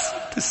بس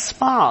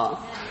تسمع.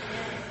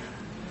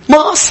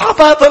 ما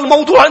أصعب هذا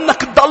الموضوع انك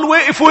تضل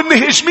واقف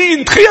وإني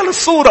هجمين. تخيل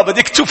الصورة،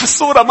 بدك تشوف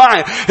الصورة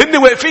معي. هن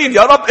واقفين،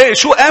 يا رب ايه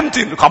شو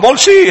قامتي؟ لك عمول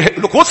شيء.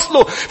 لك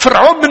وصلوا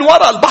فرعون من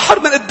وراء، البحر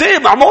من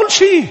قدام، عمول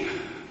شيء.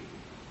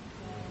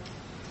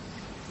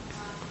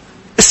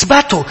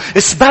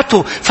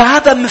 اثبتوا.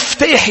 فهذا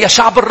مفتاح يا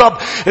شعب الرب.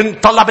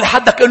 طلع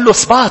بالحدك قل له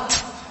اثبات.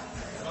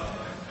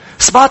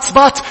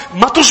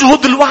 ما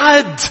تجهد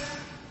الوعد،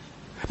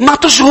 ما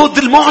تجهد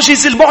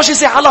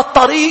المعجزة على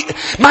الطريق.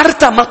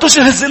 مرتا ما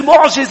تجهز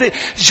المعجزة،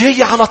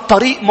 جاية على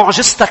الطريق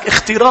معجزتك،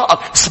 اختراقك.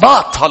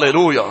 اثبات.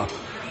 هللويا.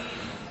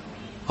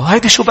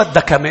 وهيدي شو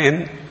بدها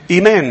كمان؟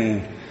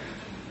 إيمان.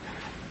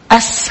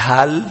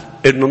 أسهل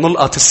إنه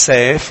نلقط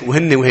السيف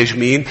وهن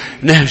وهجمين،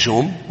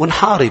 نهجم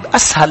ونحارب.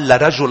 أسهل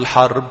لرجل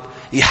الحرب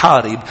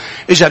يحارب.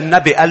 إجا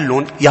النبي قال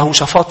لهم،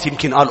 يهوشافاط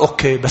يمكن قال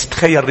أوكي، بس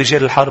تخيل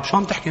رجال الحرب. شو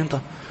عم تحكي أنت؟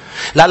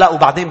 لا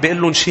وبعدين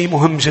بيقول لهم شيء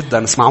مهم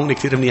جدا. اسمعوني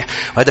كثير منيح،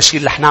 وهذا الشيء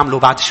اللي حنعمله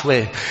بعد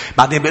شوي.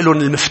 بعدين بيقول لهم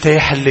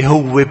المفتاح اللي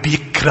هو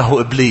بيكره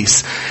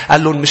إبليس.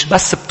 قال لهم مش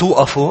بس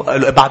بتوقفوا،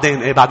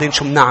 بعدين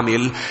شو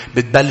بنعمل؟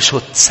 بتبلشوا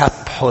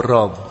تسبحوا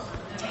الرب.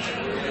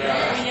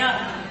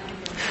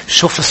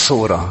 شوف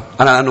الصورة.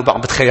 أنا لأنه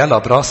بتخيلها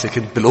براسي،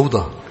 كنت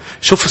بالأوضة.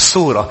 شوف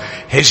الصورة.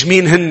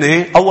 هجمين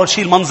هن. أول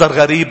شيء المنظر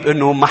غريب،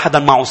 إنه ما حدا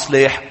معه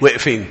سلاح،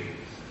 واقفين.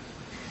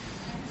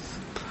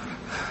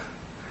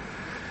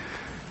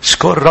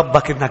 شكر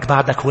ربك انك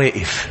بعدك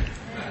واقف،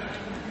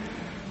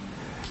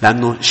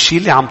 لانه الشيء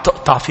اللي عم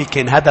تقطع فيه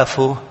كان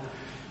هدفه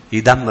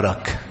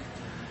يدمرك،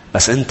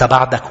 بس انت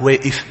بعدك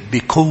واقف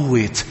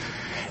بقوة.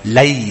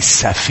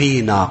 ليس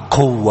فينا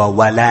قوة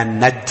ولا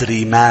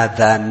ندري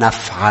ماذا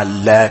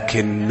نفعل،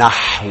 لكن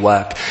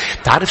نحوك.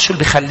 تعرف شو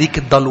اللي بيخليك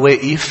تضل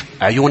واقف؟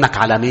 عيونك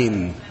على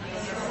مين؟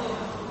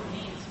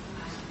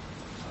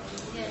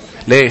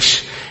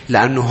 ليش؟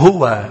 لأنه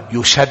هو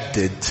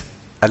يشدد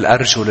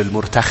الأرجل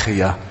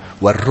المرتخية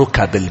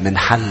والركب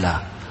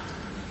المنحلة.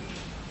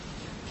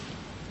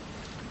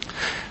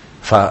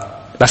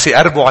 فبس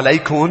يقربوا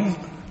عليكم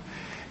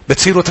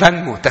بتصيروا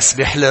ترنموا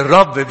تسبح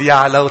للرب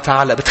بيعلى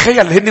وتعالى.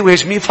 بتخيل هن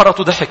وهجمين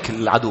فرطوا ضحك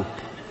العدو.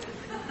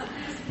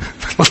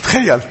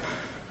 بتخيل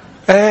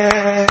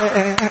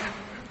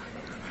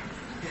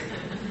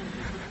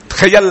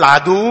تخيل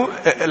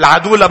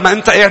العدو لما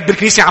انت قاعد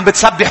بالكنيسة عم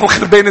بتسبح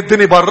وخربين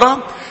الدنيا برا.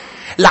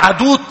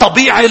 العدو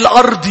الطبيعي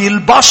الأرضي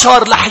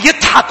البشر رح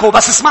يضحكوا.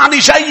 بس اسمعني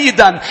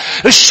جيدا،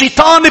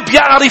 الشيطان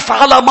بيعرف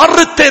على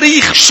مر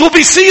التاريخ شو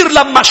بيصير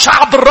لما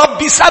شعب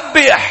الرب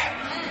يسبح.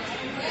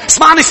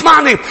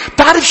 اسمعني،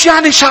 بتعرف شو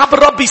يعني شعب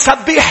الرب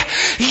يسبح؟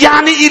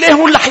 يعني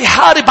إلههم رح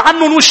يحارب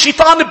عنهم،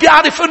 والشيطان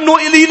بيعرف انه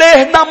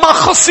إلهنا ما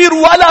خسر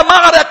ولا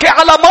معركة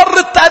على مر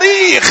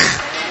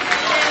التاريخ.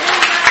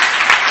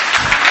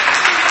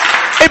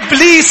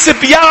 إبليس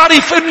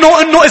بيعرف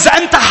إنه إذا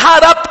أنت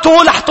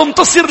حاربته رح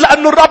تنتصر،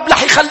 لأنه الرب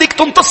رح يخليك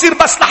تنتصر،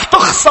 بس رح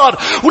تخسر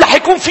ورح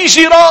يكون في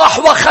جراح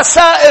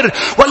وخسائر.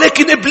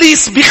 ولكن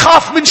إبليس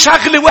بيخاف من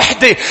شغلة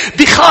وحدة،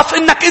 بيخاف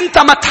إنك أنت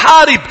ما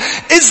تحارب.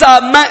 إذا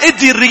ما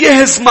قدر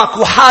يهزمك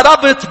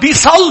وحاربت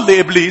بيصلي.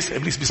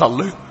 إبليس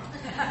بيصلي.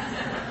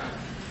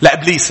 لا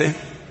إبليس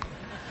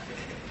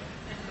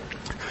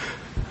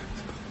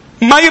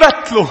ما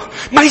يرتلوا،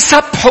 ما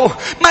يسبحوا،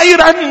 ما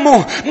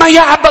يرنموا، ما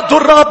يعبدوا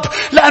الرب.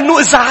 لأنه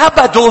إذا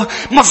عبدوا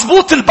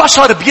مزبوط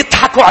البشر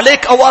بيضحكوا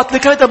عليك أوقات.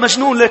 لك هذا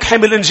مجنون، لك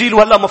حامل إنجيل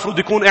ولا مفروض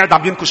يكون قاعد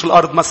عم ينكش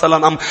الأرض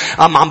مثلا، أم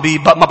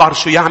ما بعرف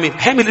شو يعمل.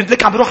 حامل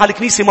لك عم بيروح على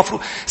الكنيسة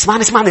مفروض.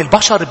 اسمعني،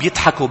 البشر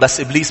بيضحكوا، بس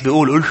إبليس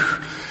بيقول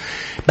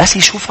بس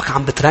يشوفك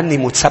عم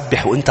بترنم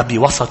وتسبح وانت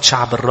بوسط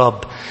شعب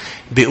الرب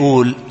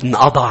بيقول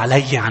انقضى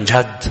علي عن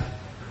جد،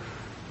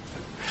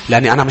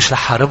 لأني أنا مش رح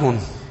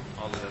حاربهم.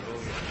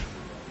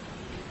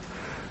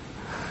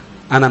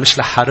 أنا مش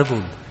رح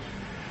حاربهم.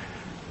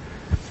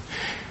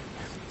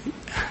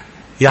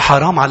 يا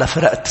حرام على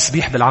فرق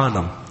التسبيح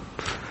بالعالم.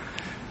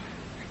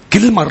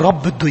 كل ما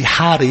الرب بده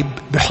يحارب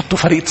بيحطوا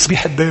فريق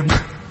تسبيح قدام.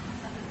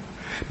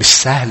 مش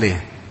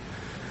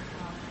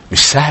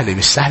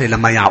سهلة.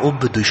 لما يعقوب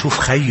بده يشوف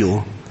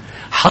خيه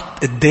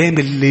حط قدام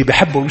اللي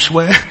بحبهم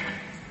شوي.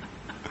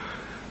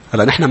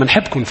 هلا نحن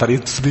منحبكم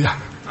فريق تسبيح،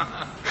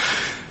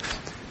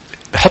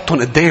 بحطهم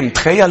قدام.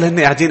 تخيل هن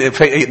قاعدين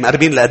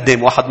مقربين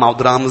لقدام، واحد معه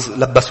درامز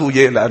لبسوه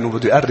اياه لانه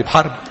بده يقرب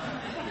حرب،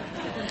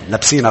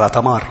 لابسينها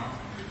لتمار.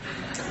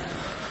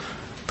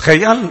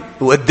 تخيل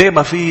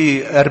وقدامها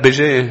في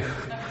RPG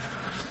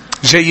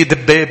جاي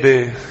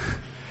دبابة،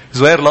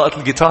 زوير لقط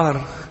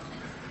الجيتار،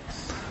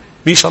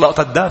 ميشا لقط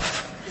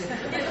الدف.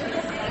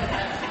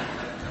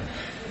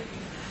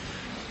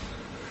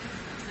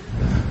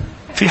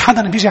 في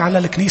حدا بيجي على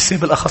الكنيسة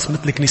بالأخص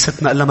مثل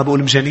كنيستنا إلا ما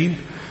بقول مجانين.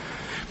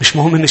 مش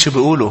مهم إن شو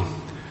بيقولوا،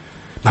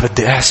 ما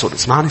بدي أعصر.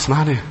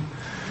 اسمعني،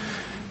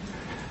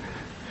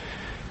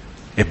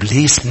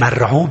 إبليس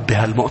مرعوب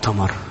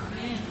بهالمؤتمر.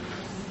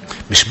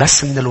 مش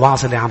بس من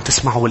الوعظ اللي عم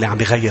تسمعه واللي عم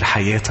بيغير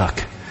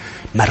حياتك،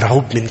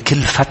 مرعوب من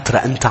كل فترة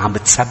أنت عم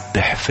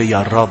بتسبح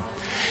فيها الرب.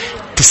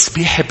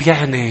 تسبيح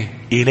بيعني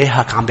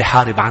إلهك عم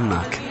بيحارب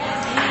عنك.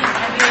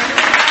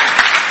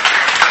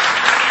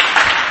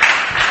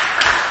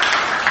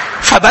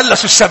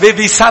 فبلشوا الشباب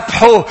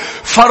يسبحوا،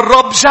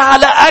 فالرب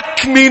جعل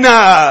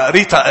أكمنة.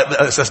 ريتا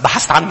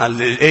بحثت عنها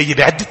الآية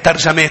بعدة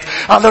ترجمات.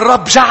 قال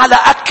الرب جعل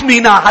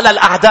أكمنة على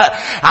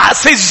الأعداء.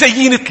 عقساس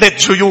جايين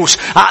 3 جيوش،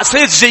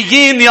 عقساس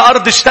جايين يا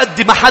أرض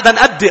اشتدي ما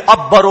حدا قدي.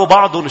 قبروا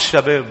بعضهم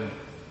الشباب،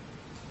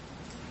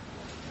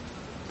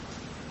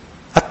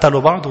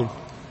 قتلوا بعضهم.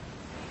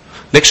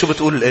 ليك شو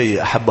بتقول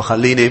الآية أحب؟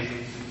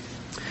 خليني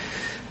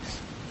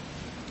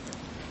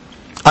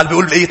قال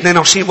بيقول بالآية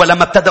 22: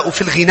 ولما ابتدأوا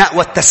في الغناء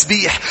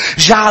والتسبيح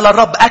جعل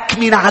الرب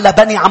أكمن على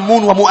بني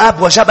عمون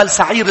ومؤاب وجبل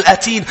سعير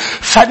الآتين،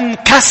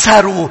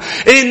 فانكسروا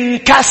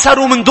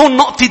من دون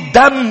نقطة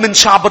دم من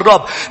شعب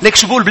الرب. ليك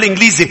شو بيقول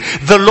بالإنجليزي: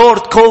 The Lord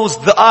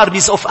caused the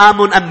armies of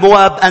Ammon and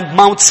Moab and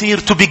Mount Seir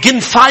to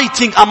begin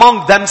fighting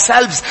among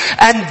themselves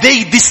and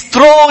they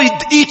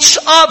destroyed each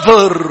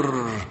other.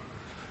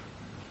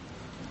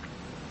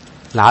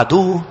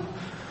 العدو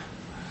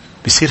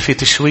بيصير في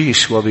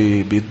تشويش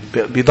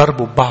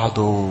وبيضربوا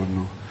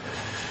ببعضهم.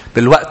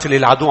 بالوقت اللي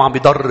العدو عم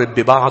بيضرب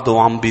ببعضه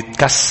وعم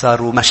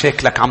بيتكسر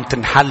ومشاكلك عم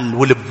تنحل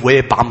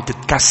والبواب عم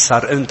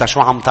تتكسر، انت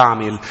شو عم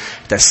تعمل؟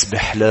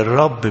 تسبح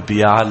للرب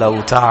بيعلى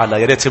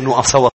وتعلى. يا ريت نوقف سوا.